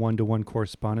there a one-to-one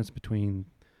correspondence between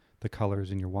the colors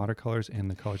in your watercolors and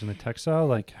the colors in the textile?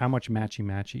 Like how much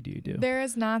matchy-matchy do you do? There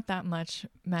is not that much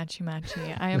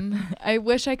matchy-matchy. I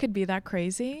wish I could be that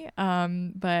crazy,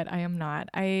 but I am not.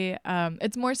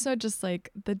 It's more so just like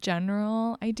the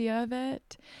general idea of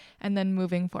it and then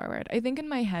moving forward. I think in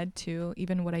my head too,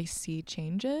 even what I see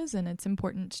changes, and it's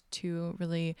important to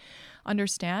really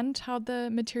understand how the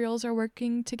materials are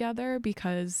working together,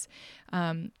 because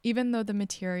even though the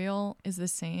material is the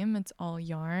same, it's all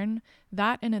yarn,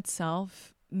 that in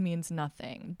itself means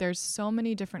nothing. There's so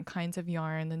many different kinds of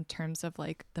yarn in terms of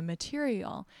like the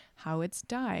material, how it's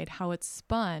dyed, how it's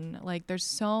spun, like there's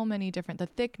so many different, the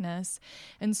thickness.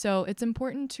 And so it's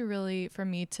important to really, for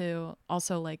me to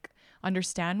also like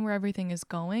understand where everything is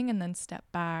going and then step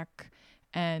back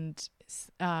and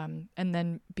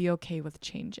then be okay with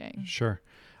changing. Sure.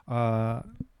 I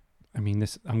mean,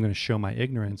 I'm going to show my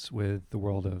ignorance with the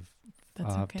world of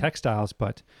textiles,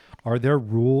 but are there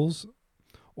rules,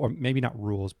 or maybe not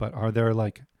rules, but are there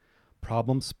like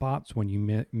problem spots when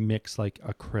you mix like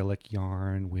acrylic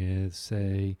yarn with,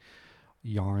 say,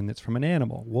 yarn that's from an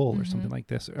animal, wool or something like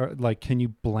this? Or like, can you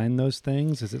blend those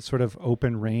things? Is it sort of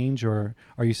open range, or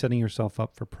are you setting yourself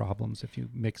up for problems if you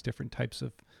mix different types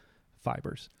of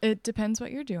fibers? It depends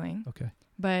what you're doing. Okay.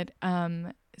 But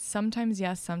sometimes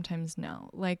yes, sometimes no.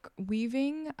 Like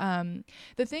weaving,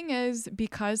 the thing is,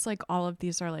 because like all of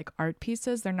these are like art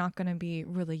pieces, they're not going to be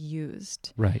really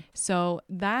used. Right. So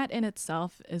that in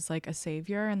itself is like a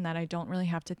savior, and that I don't really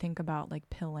have to think about like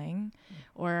pilling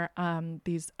or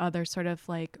these other sort of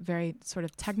like very sort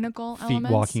of technical feet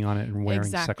elements. Walking on it and wearing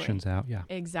sections out. Yeah.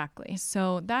 Exactly.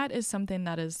 So that is something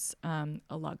that is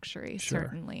a luxury,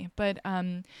 certainly. But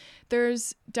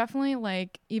there's definitely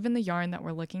like even the yarn that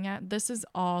we're looking at, this is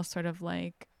all sort of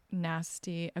like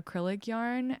nasty acrylic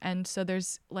yarn. And so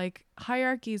there's like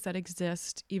hierarchies that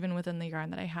exist even within the yarn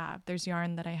that I have. There's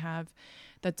yarn that I have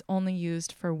that's only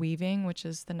used for weaving, which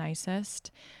is the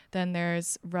nicest. Then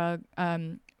there's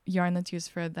yarn that's used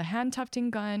for the hand tufting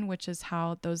gun, which is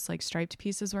how those like striped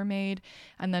pieces were made,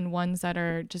 and then ones that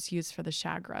are just used for the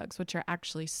shag rugs, which are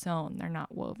actually sewn. They're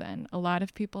not woven. A lot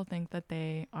of people think that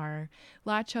they are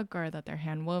latch hook or that they're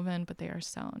hand woven, but they are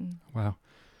sewn. Wow.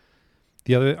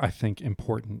 The other, I think,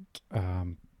 important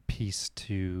piece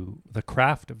to the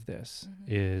craft of this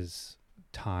is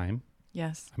time.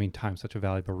 Yes. I mean, time's such a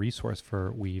valuable resource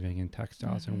for weaving and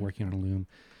textiles and working on a loom.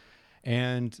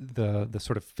 And the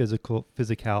sort of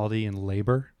physicality and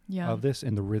labor of this,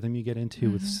 and the rhythm you get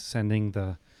into with sending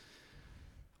the,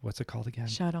 what's it called again?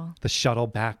 Shuttle. The shuttle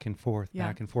back and forth,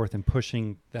 and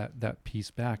pushing that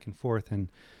piece back and forth, and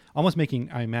almost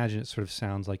making, I imagine it sort of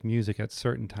sounds like music at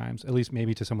certain times, at least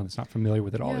maybe to someone that's not familiar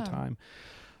with it all the time.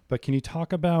 But can you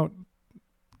talk about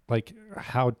like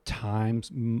how times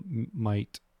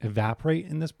might evaporate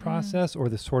in this process, or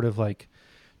the sort of like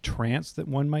trance that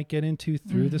one might get into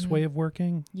through this way of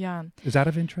working? Yeah. Is that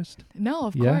of interest? No,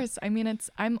 of course. I mean,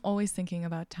 I'm always thinking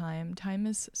about time. Time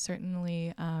is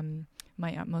certainly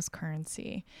my utmost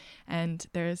currency. And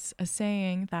there's a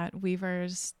saying that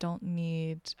weavers don't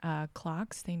need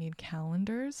clocks, they need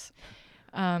calendars.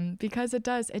 Because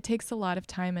it takes a lot of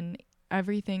time, and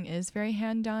everything is very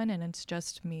hand done, and it's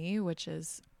just me, which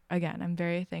is, again, I'm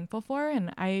very thankful for.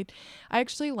 And I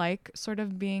actually like sort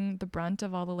of being the brunt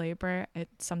of all the labor.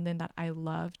 It's something that I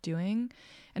love doing,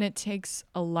 and it takes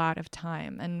a lot of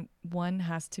time. And one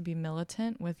has to be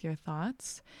militant with your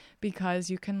thoughts, because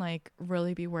you can like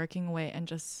really be working away and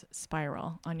just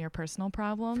spiral on your personal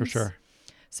problems. For sure.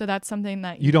 So that's something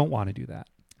that you don't want to do that.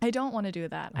 I don't want to do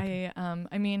that. Okay.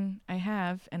 I mean, I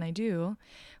have, and I do,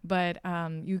 but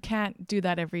you can't do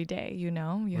that every day. You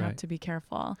have to be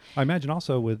careful. I imagine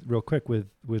also with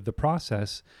the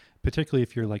process, particularly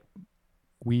if you're like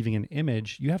weaving an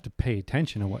image, you have to pay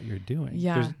attention to what you're doing.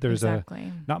 Yeah, there's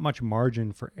exactly. Not much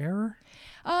margin for error.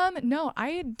 No,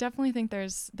 I definitely think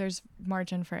there's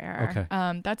margin for error.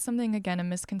 Okay. That's something, again, a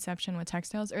misconception with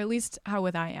textiles, or at least how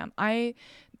with I am.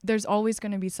 There's always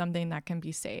going to be something that can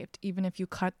be saved. Even if you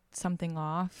cut something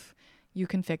off, you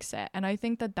can fix it. And I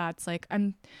think that's like,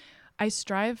 I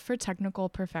strive for technical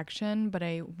perfection, but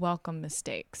I welcome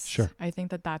mistakes. Sure. I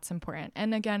think that's important.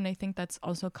 And again, I think that's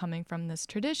also coming from this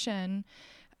tradition.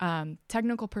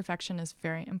 Technical perfection is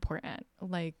very important.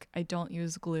 Like, I don't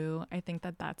use glue. I think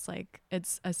that's like,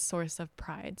 it's a source of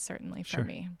pride, certainly for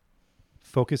me.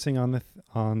 Focusing on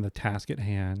the task at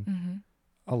hand,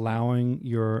 allowing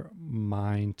your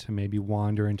mind to maybe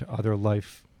wander into other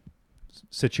life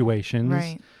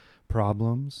situations,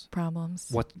 problems,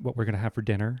 what we're going to have for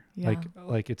dinner.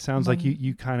 Like it sounds like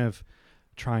you kind of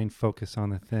try and focus on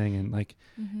the thing, and like,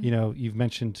 you've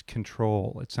mentioned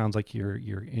control. It sounds like you're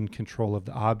in control of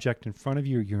the object in front of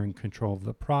you. You're in control of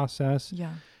the process.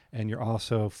 Yeah. And you're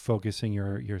also focusing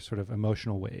your sort of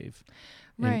emotional wave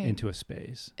into a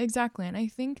space. Exactly. And I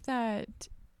think that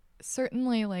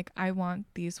certainly, like, I want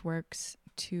these works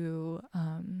to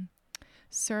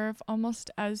serve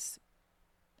almost as,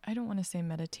 I don't want to say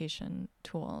meditation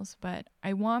tools, but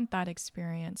I want that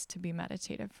experience to be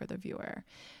meditative for the viewer.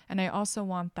 And I also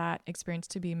want that experience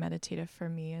to be meditative for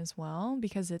me as well,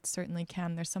 because it certainly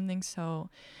can. There's something so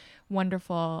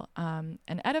wonderful and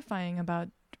edifying about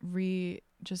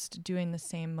just doing the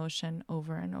same motion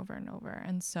over and over and over.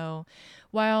 And so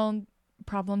while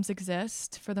problems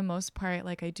exist, for the most part,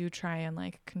 like, I do try and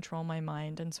like control my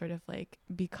mind and sort of like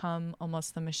become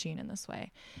almost the machine in this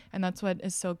way. And that's what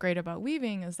is so great about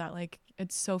weaving, is that like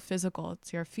it's so physical.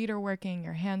 It's your feet are working,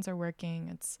 your hands are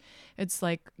working. It's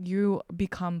like you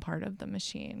become part of the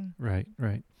machine. Right.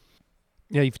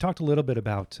 Yeah, you've talked a little bit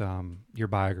about your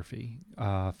biography,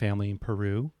 family in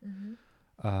Peru,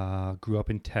 grew up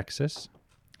in Texas.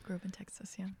 Grew up in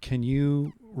Texas, yeah. Can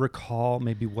you recall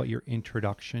maybe what your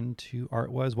introduction to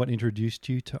art was? What introduced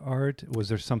you to art? Was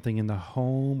there something in the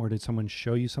home, or did someone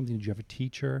show you something? Did you have a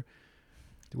teacher?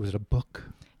 Was it a book?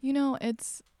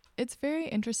 It's very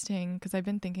interesting, because I've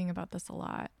been thinking about this a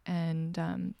lot.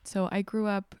 And so I grew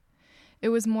up, it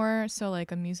was more so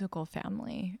like a musical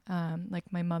family.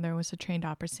 Like, my mother was a trained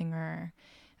opera singer,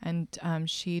 and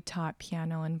she taught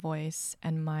piano and voice,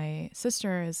 and my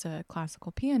sister is a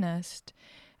classical pianist.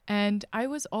 And I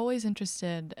was always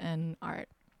interested in art.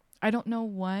 I don't know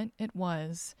what it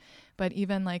was, but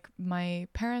even like my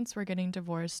parents were getting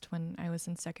divorced when I was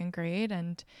in second grade,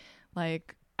 and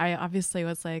like I obviously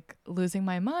was like losing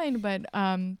my mind, but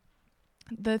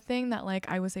the thing that like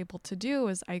I was able to do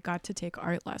is I got to take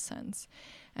art lessons.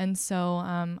 And so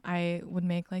I would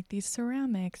make like these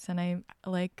ceramics, and I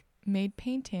like made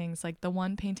paintings. Like the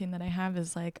one painting that I have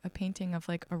is like a painting of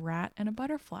like a rat and a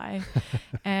butterfly.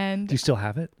 And Do you still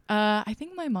have it? I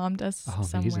think my mom does Oh,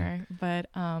 somewhere, but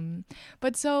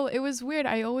so it was weird.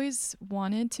 I always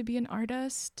wanted to be an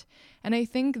artist, and I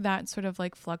think that sort of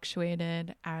like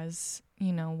fluctuated as,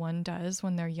 you know, one does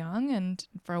when they're young. And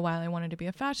for a while I wanted to be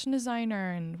a fashion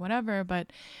designer and whatever,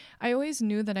 but I always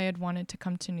knew that I had wanted to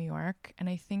come to New York. And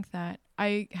I think that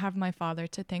I have my father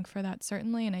to thank for that,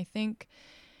 certainly. And I think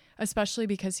especially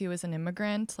because he was an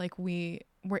immigrant, like we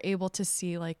were able to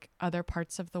see like other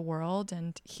parts of the world.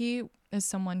 And he is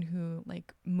someone who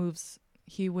like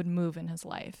he would move in his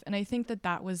life. And I think that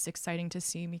that was exciting to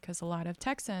see, because a lot of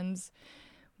Texans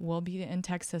will be in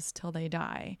Texas till they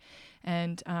die.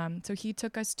 And so he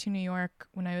took us to New York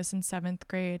when I was in 7th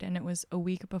grade, and it was a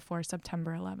week before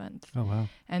September 11th. Oh, wow.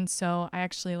 And so I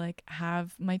actually like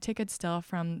have my ticket still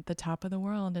from the top of the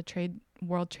world,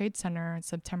 World Trade Center,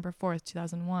 September 4th,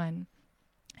 2001.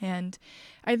 And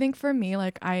I think for me,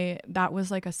 like that was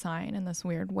like a sign in this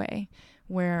weird way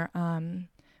where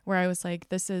I was like,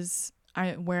 this is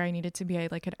where I needed to be. I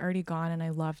like had already gone and I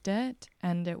loved it.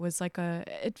 And it was like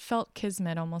it felt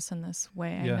kismet almost in this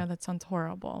way. Yeah. I know that sounds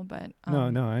horrible, but No,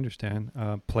 I understand.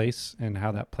 Place and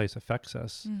how that place affects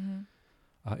us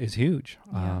is huge.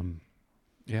 Yeah.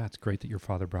 Yeah, it's great that your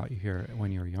father brought you here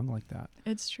when you were young like that.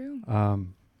 It's true.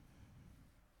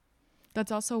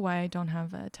 That's also why I don't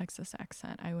have a Texas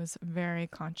accent. I was very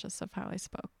conscious of how I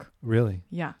spoke. Really?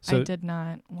 Yeah, So I did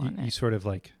not want it. You sort of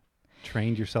like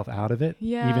trained yourself out of it?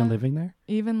 Yeah. Even living there?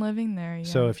 Even living there, yeah.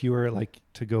 So if you were like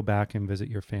to go back and visit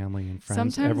your family and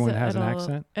friends, sometimes everyone has an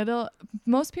accent?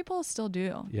 Most people still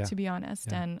do, Yeah. to be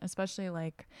honest. Yeah. And especially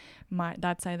like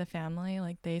that side of the family,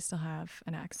 like they still have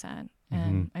an accent. Mhm.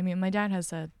 And I mean, my dad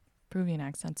has a Peruvian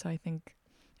accent, so I think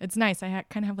it's nice. I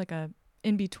kind of have like a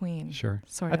in between. Sure.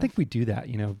 Sort I of. think we do that.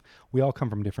 You know, we all come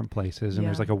from different places, and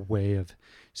there's Yeah. like a way of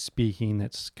speaking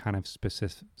that's kind of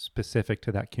specific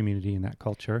to that community and that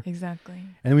culture. Exactly.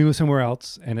 And then we move somewhere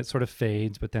else, and it sort of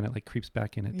fades, but then it like creeps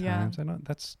back in at Yeah. times.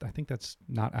 I think that's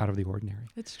not out of the ordinary.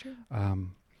 It's true.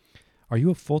 Are you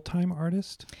a full-time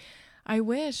artist? I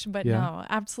wish, but Yeah. no,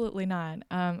 absolutely not.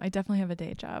 I definitely have a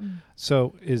day job.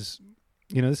 So this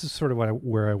is sort of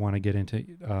where I want to get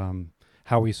into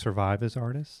how we survive as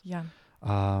artists. Yeah.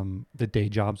 The day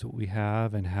jobs that we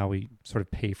have and how we sort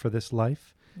of pay for this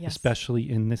life, Yes. especially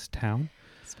in this town.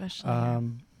 Especially.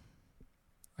 Here.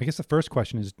 I guess the first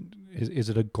question is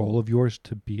it a goal of yours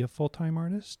to be a full-time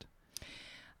artist?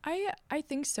 I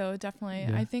think so, definitely.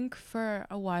 Yeah. I think for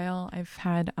a while I've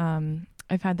had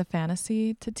the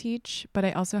fantasy to teach, but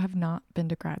I also have not been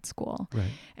to grad school. Right.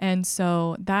 And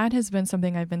so that has been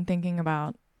something I've been thinking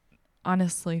about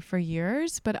honestly for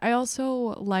years, but I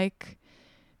also like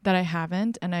that I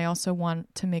haven't, and I also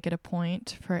want to make it a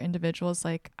point for individuals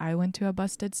like I went to a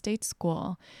busted state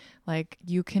school, like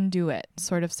you can do it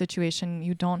sort of situation.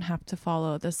 You don't have to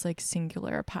follow this like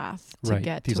singular path to Right.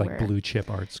 get These to like where blue chip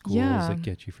art schools Yeah. that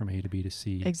get you from A to B to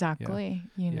C. exactly,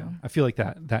 you know. I feel like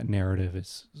that narrative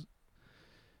is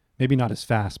maybe not as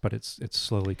fast, but it's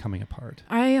slowly coming apart.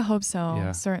 I hope so.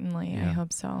 Yeah. Certainly. Yeah. I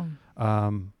hope so.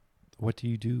 What do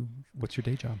you do? What's your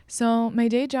day job? So my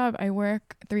day job, I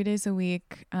work 3 days a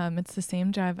week. It's the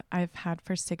same job I've had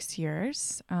for 6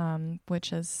 years,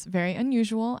 which is very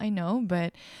unusual, I know.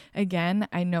 But again,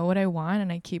 I know what I want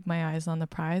and I keep my eyes on the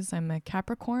prize. I'm a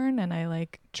Capricorn and I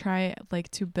try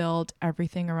to build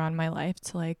everything around my life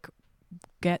to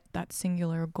get that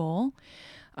singular goal.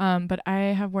 But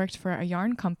I have worked for a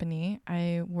yarn company.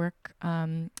 I work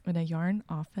in a yarn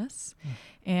office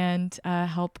and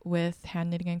help with hand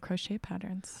knitting and crochet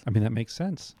patterns. I mean, that makes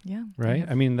sense, Yeah. right?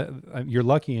 I mean, you're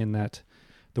lucky in that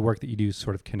the work that you do is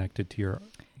sort of connected to your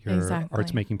Exactly.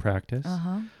 arts making practice.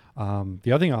 Uh-huh.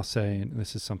 The other thing I'll say, and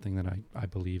this is something that I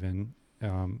believe in,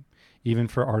 even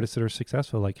for artists that are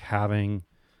successful, like having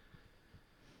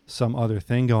some other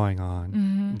thing going on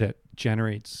Mm-hmm. that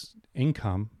generates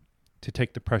income to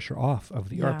take the pressure off of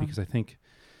the art, Yeah. because I think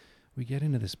we get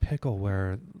into this pickle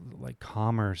where like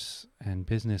commerce and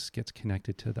business gets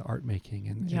connected to the art making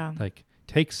and Yeah. it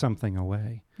takes something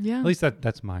away. Yeah. At least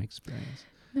that's my experience.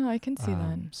 No, I can see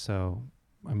that. So,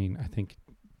 I mean, I think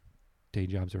day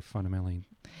jobs are fundamentally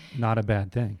not a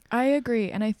bad thing. I agree.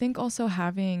 And I think also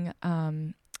having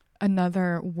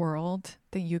another world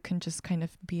that you can just kind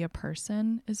of be a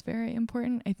person is very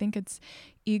important. I think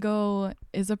ego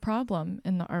is a problem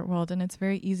in the art world, and it's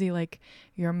very easy. Like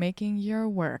you're making your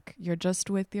work, you're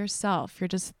just with yourself, you're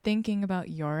just thinking about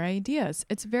your ideas.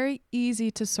 It's very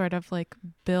easy to sort of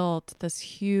build this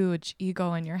huge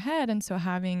ego in your head. And so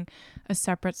having a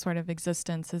separate sort of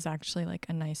existence is actually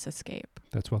a nice escape.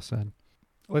 That's well said.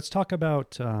 Let's talk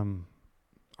about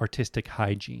artistic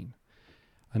hygiene.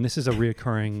 And this is a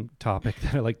reoccurring topic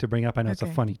that I like to bring up. I know it's a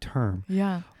Okay. funny term,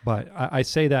 Yeah. but I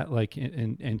say that like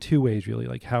in two ways, really,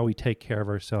 like how we take care of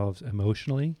ourselves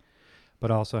emotionally, but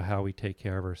also how we take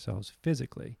care of ourselves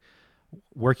physically.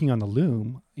 Working on the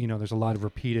loom, you know, there's a lot of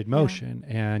repeated motion,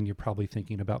 and you're probably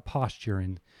thinking about posture,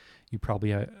 and you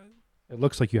probably, it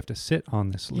looks like you have to sit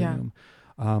on this Yeah. loom.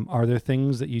 Are there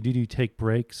things that you do? Do you take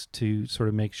breaks to sort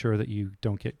of make sure that you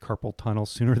don't get carpal tunnel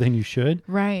sooner than you should?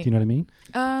 Right. Do you know what I mean?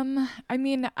 I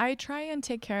mean, I try and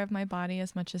take care of my body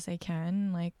as much as I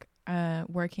can. Like,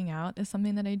 working out is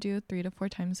something that I do 3 to 4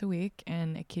 times a week,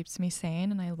 and it keeps me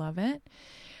sane, and I love it.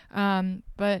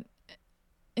 But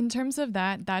in terms of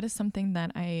that, that is something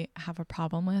that I have a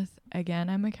problem with. Again,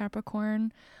 I'm a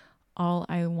Capricorn. All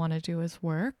I want to do is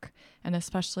work, and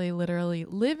especially literally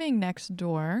living next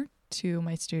door to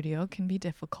my studio can be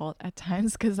difficult at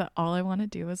times because all I want to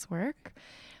do is work.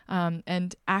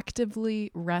 And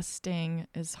actively resting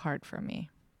is hard for me.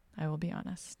 I will be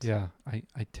honest. Yeah, I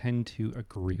tend to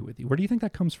agree with you. Where do you think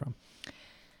that comes from?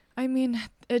 I mean,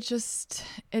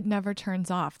 it never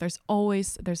turns off. There's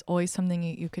always something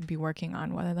you could be working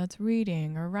on, whether that's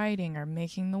reading or writing or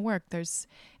making the work.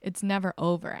 It's never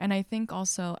over. And I think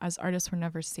also as artists, we're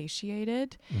never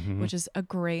satiated, which is a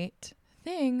great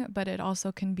thing, but it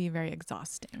also can be very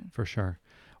exhausting. For sure.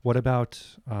 What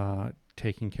about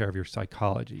taking care of your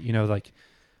psychology? You know, like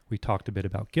we talked a bit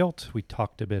about guilt. We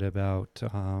talked a bit about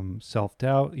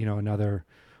self-doubt. You know, another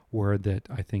word that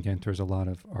I think enters a lot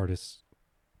of artists'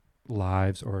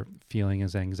 lives or feeling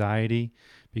is anxiety,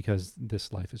 because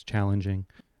this life is challenging.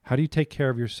 How do you take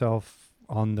care of yourself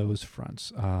on those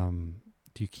fronts? Are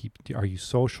you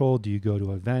social? Do you go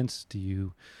to events? Do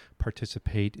you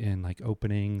participate in like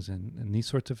openings and these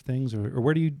sorts of things? Or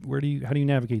how do you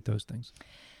navigate those things?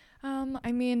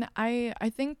 I mean,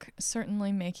 I think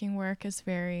certainly making work is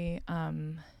very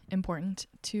important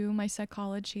to my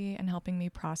psychology and helping me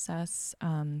process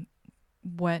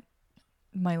what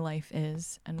my life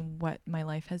is and what my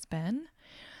life has been.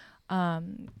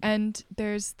 And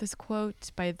there's this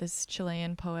quote by this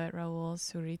Chilean poet, Raul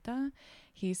Zurita.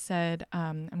 He said,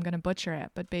 I'm going to butcher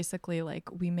it, but basically like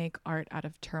we make art out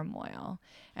of turmoil.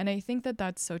 And I think that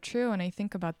that's so true. And I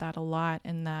think about that a lot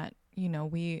in that, you know,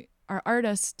 we are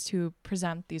artists to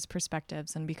present these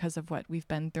perspectives and because of what we've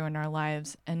been through in our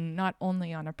lives, and not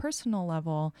only on a personal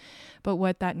level, but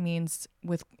what that means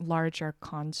with larger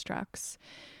constructs.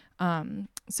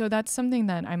 So that's something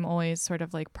that I'm always sort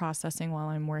of like processing while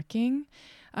I'm working.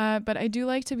 But I do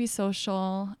like to be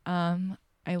social.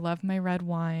 I love my red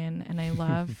wine, and I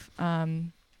love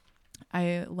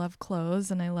clothes,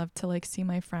 and I love to like see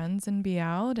my friends and be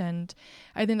out. And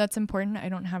I think that's important. I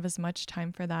don't have as much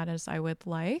time for that as I would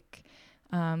like.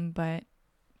 But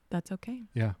that's okay.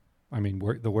 Yeah. I mean,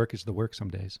 the work is the work some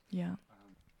days. Yeah.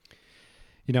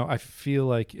 You know, I feel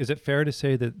like, is it fair to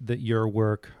say that your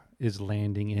work is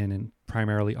landing in and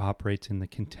primarily operates in the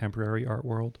contemporary art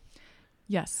world?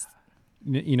 Yes.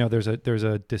 You know, there's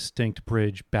a distinct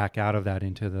bridge back out of that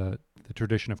into the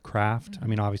tradition of craft. I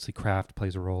mean, obviously craft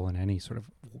plays a role in any sort of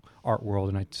art world,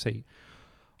 and I'd say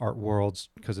art worlds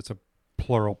because it's a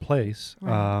plural place.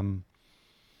 Right.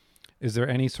 Is there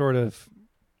any sort of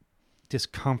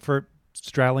discomfort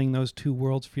straddling those two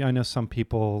worlds for you? I know some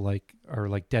people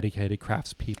are dedicated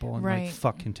craftspeople and Right. like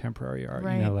fuck contemporary art.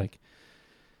 Right. You know, like,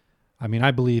 I mean,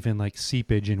 I believe in like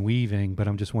seepage and weaving, but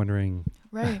I'm just wondering,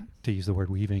 Right. to use the word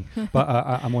weaving, but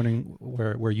I'm wondering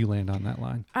where you land on that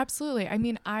line. Absolutely. I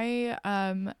mean, I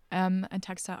am a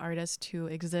textile artist who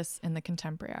exists in the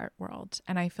contemporary art world,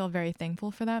 and I feel very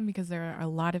thankful for that because there are a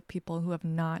lot of people who have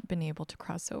not been able to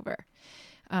cross over.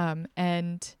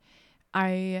 And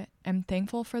I am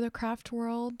thankful for the craft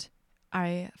world.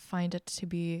 I find it to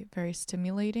be very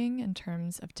stimulating in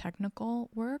terms of technical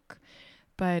work.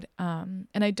 But, and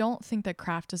I don't think that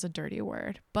craft is a dirty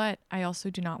word, but I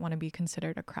also do not want to be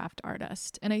considered a craft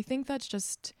artist. And I think that's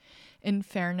just in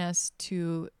fairness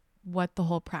to what the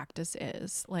whole practice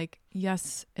is. Like,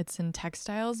 yes, it's in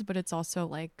textiles, but it's also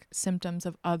like symptoms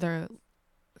of other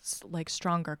like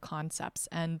stronger concepts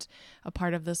and a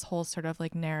part of this whole sort of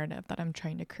like narrative that I'm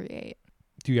trying to create.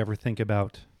 Do you ever think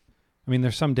about, I mean,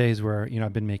 there's some days where, you know,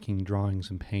 I've been making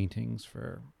drawings and paintings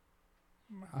for,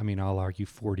 I mean, I'll argue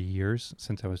 40 years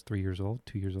since I was 2 years old.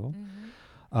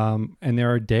 Mm-hmm. And there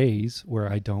are days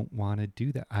where I don't want to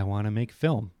do that. I want to make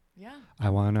film. Yeah. I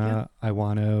want to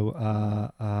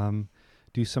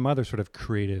do some other sort of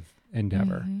creative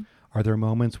endeavor. Mm-hmm. Are there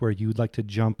moments where you'd like to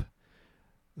jump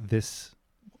this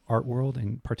art world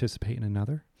and participate in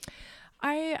another?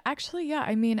 I actually, yeah.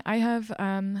 I mean, I have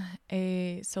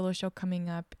a solo show coming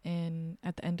up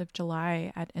at the end of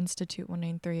July at Institute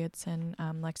 193. It's in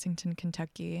Lexington,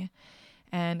 Kentucky,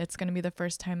 and it's going to be the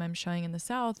first time I'm showing in the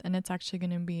South, and it's actually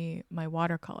going to be my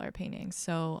watercolor painting.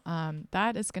 So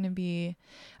that is going to be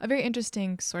a very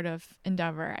interesting sort of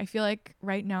endeavor. I feel like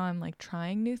right now I'm like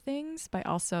trying new things, but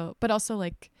also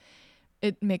like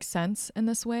it makes sense in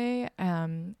this way,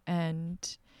 and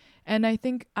I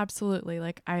think absolutely,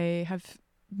 like I have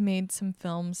made some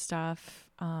film stuff,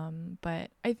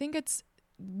 but I think it's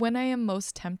when I am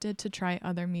most tempted to try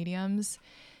other mediums,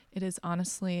 it is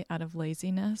honestly out of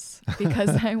laziness because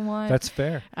I want That's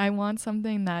fair. I want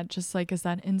something that just like is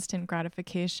that instant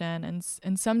gratification,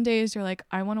 and some days you're like,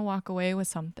 I want to walk away with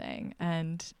something,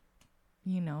 and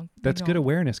That's good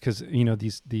awareness, because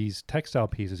these textile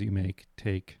pieces you make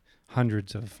take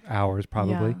hundreds of hours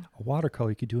probably. Yeah. A watercolor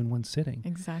you could do in one sitting.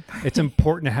 Exactly. It's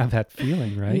important to have that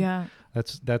feeling, right? Yeah.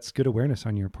 That's good awareness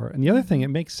on your part. And the other thing, it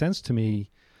makes sense to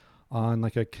me on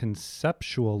like a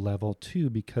conceptual level too,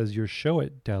 because your show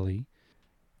at Delhi,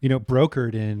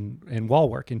 brokered in wall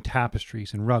work, in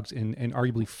tapestries and rugs, and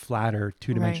arguably flatter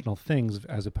two-dimensional things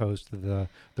as opposed to the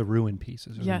ruin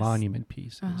pieces or the monument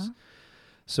pieces. Uh-huh.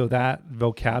 So that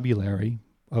vocabulary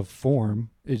of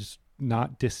form is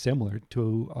not dissimilar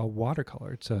to a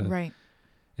watercolor. It's a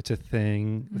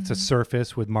thing. Mm-hmm. It's a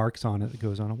surface with marks on it that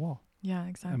goes on a wall. Yeah,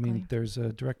 exactly. I mean, there's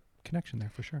a direct connection there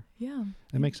for sure. Yeah.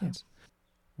 It makes sense.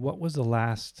 What was the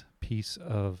last piece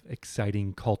of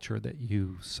exciting culture that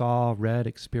you saw, read,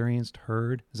 experienced,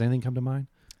 heard? Does anything come to mind?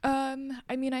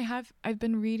 I mean, I've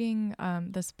been reading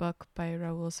this book by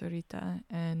Raul Zurita,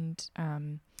 and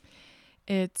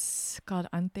it's called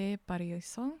Ante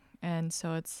Paraíso, and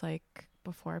so it's like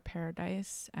Before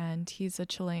Paradise, and he's a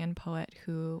Chilean poet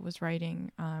who was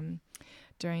writing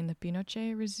during the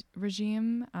Pinochet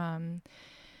regime,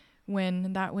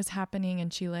 when that was happening in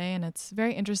Chile, and it's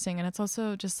very interesting, and it's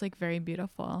also just like very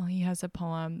beautiful. He has a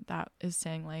poem that is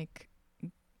saying like,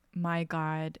 my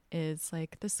God is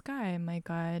like the sky, my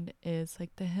God is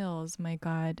like the hills, my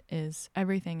God is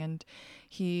everything. And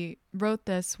he wrote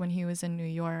this when he was in New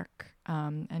York,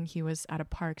 and he was at a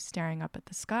park staring up at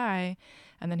the sky,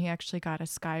 and then he actually got a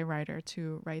sky writer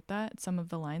to write some of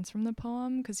the lines from the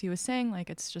poem, because he was saying like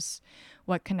it's just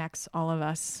what connects all of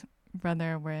us,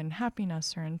 whether we're in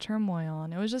happiness or in turmoil.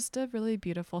 And it was just a really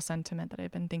beautiful sentiment that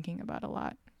I've been thinking about a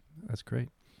lot. That's great.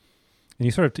 And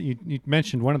you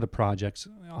mentioned one of the projects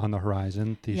on the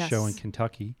horizon, the show in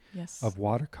Kentucky of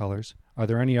watercolors. Are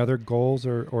there any other goals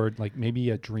or like maybe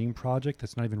a dream project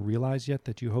that's not even realized yet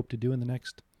that you hope to do in the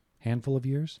next handful of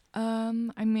years?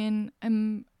 I mean,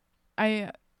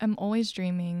 I'm always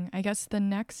dreaming. I guess the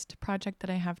next project that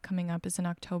I have coming up is in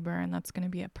October, and that's going to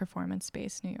be at Performance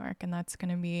Space New York, and that's going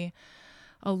to be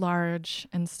a large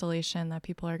installation that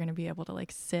people are going to be able to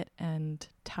like sit and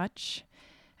touch.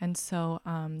 And so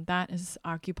that is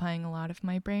occupying a lot of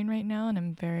my brain right now, and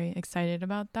I'm very excited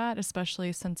about that,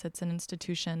 especially since it's an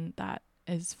institution that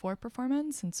is for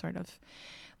performance, and sort of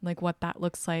like what that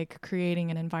looks like, creating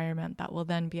an environment that will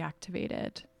then be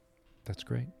activated. That's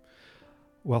great.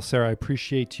 Well, Sarah, I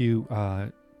appreciate you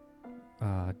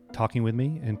talking with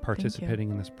me and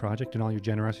participating in this project, and all your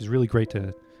generosity. It's really great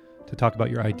to talk about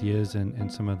your ideas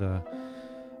and some of the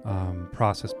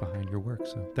process behind your work.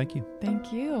 So thank you.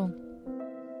 Thank you.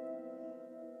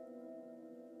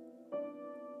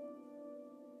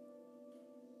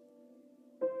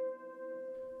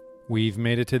 We've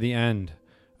made it to the end.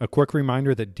 A quick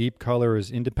reminder that Deep Color is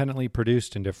independently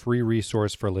produced and a free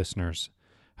resource for listeners.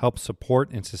 Help support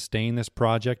and sustain this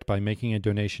project by making a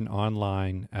donation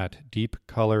online at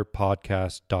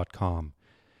deepcolorpodcast.com.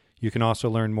 You can also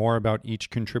learn more about each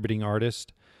contributing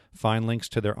artist, find links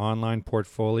to their online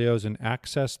portfolios, and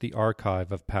access the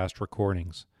archive of past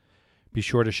recordings. Be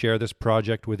sure to share this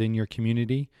project within your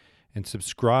community and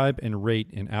subscribe and rate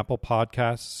in Apple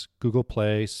Podcasts, Google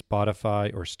Play,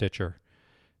 Spotify, or Stitcher.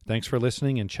 Thanks for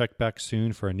listening, and check back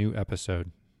soon for a new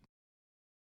episode.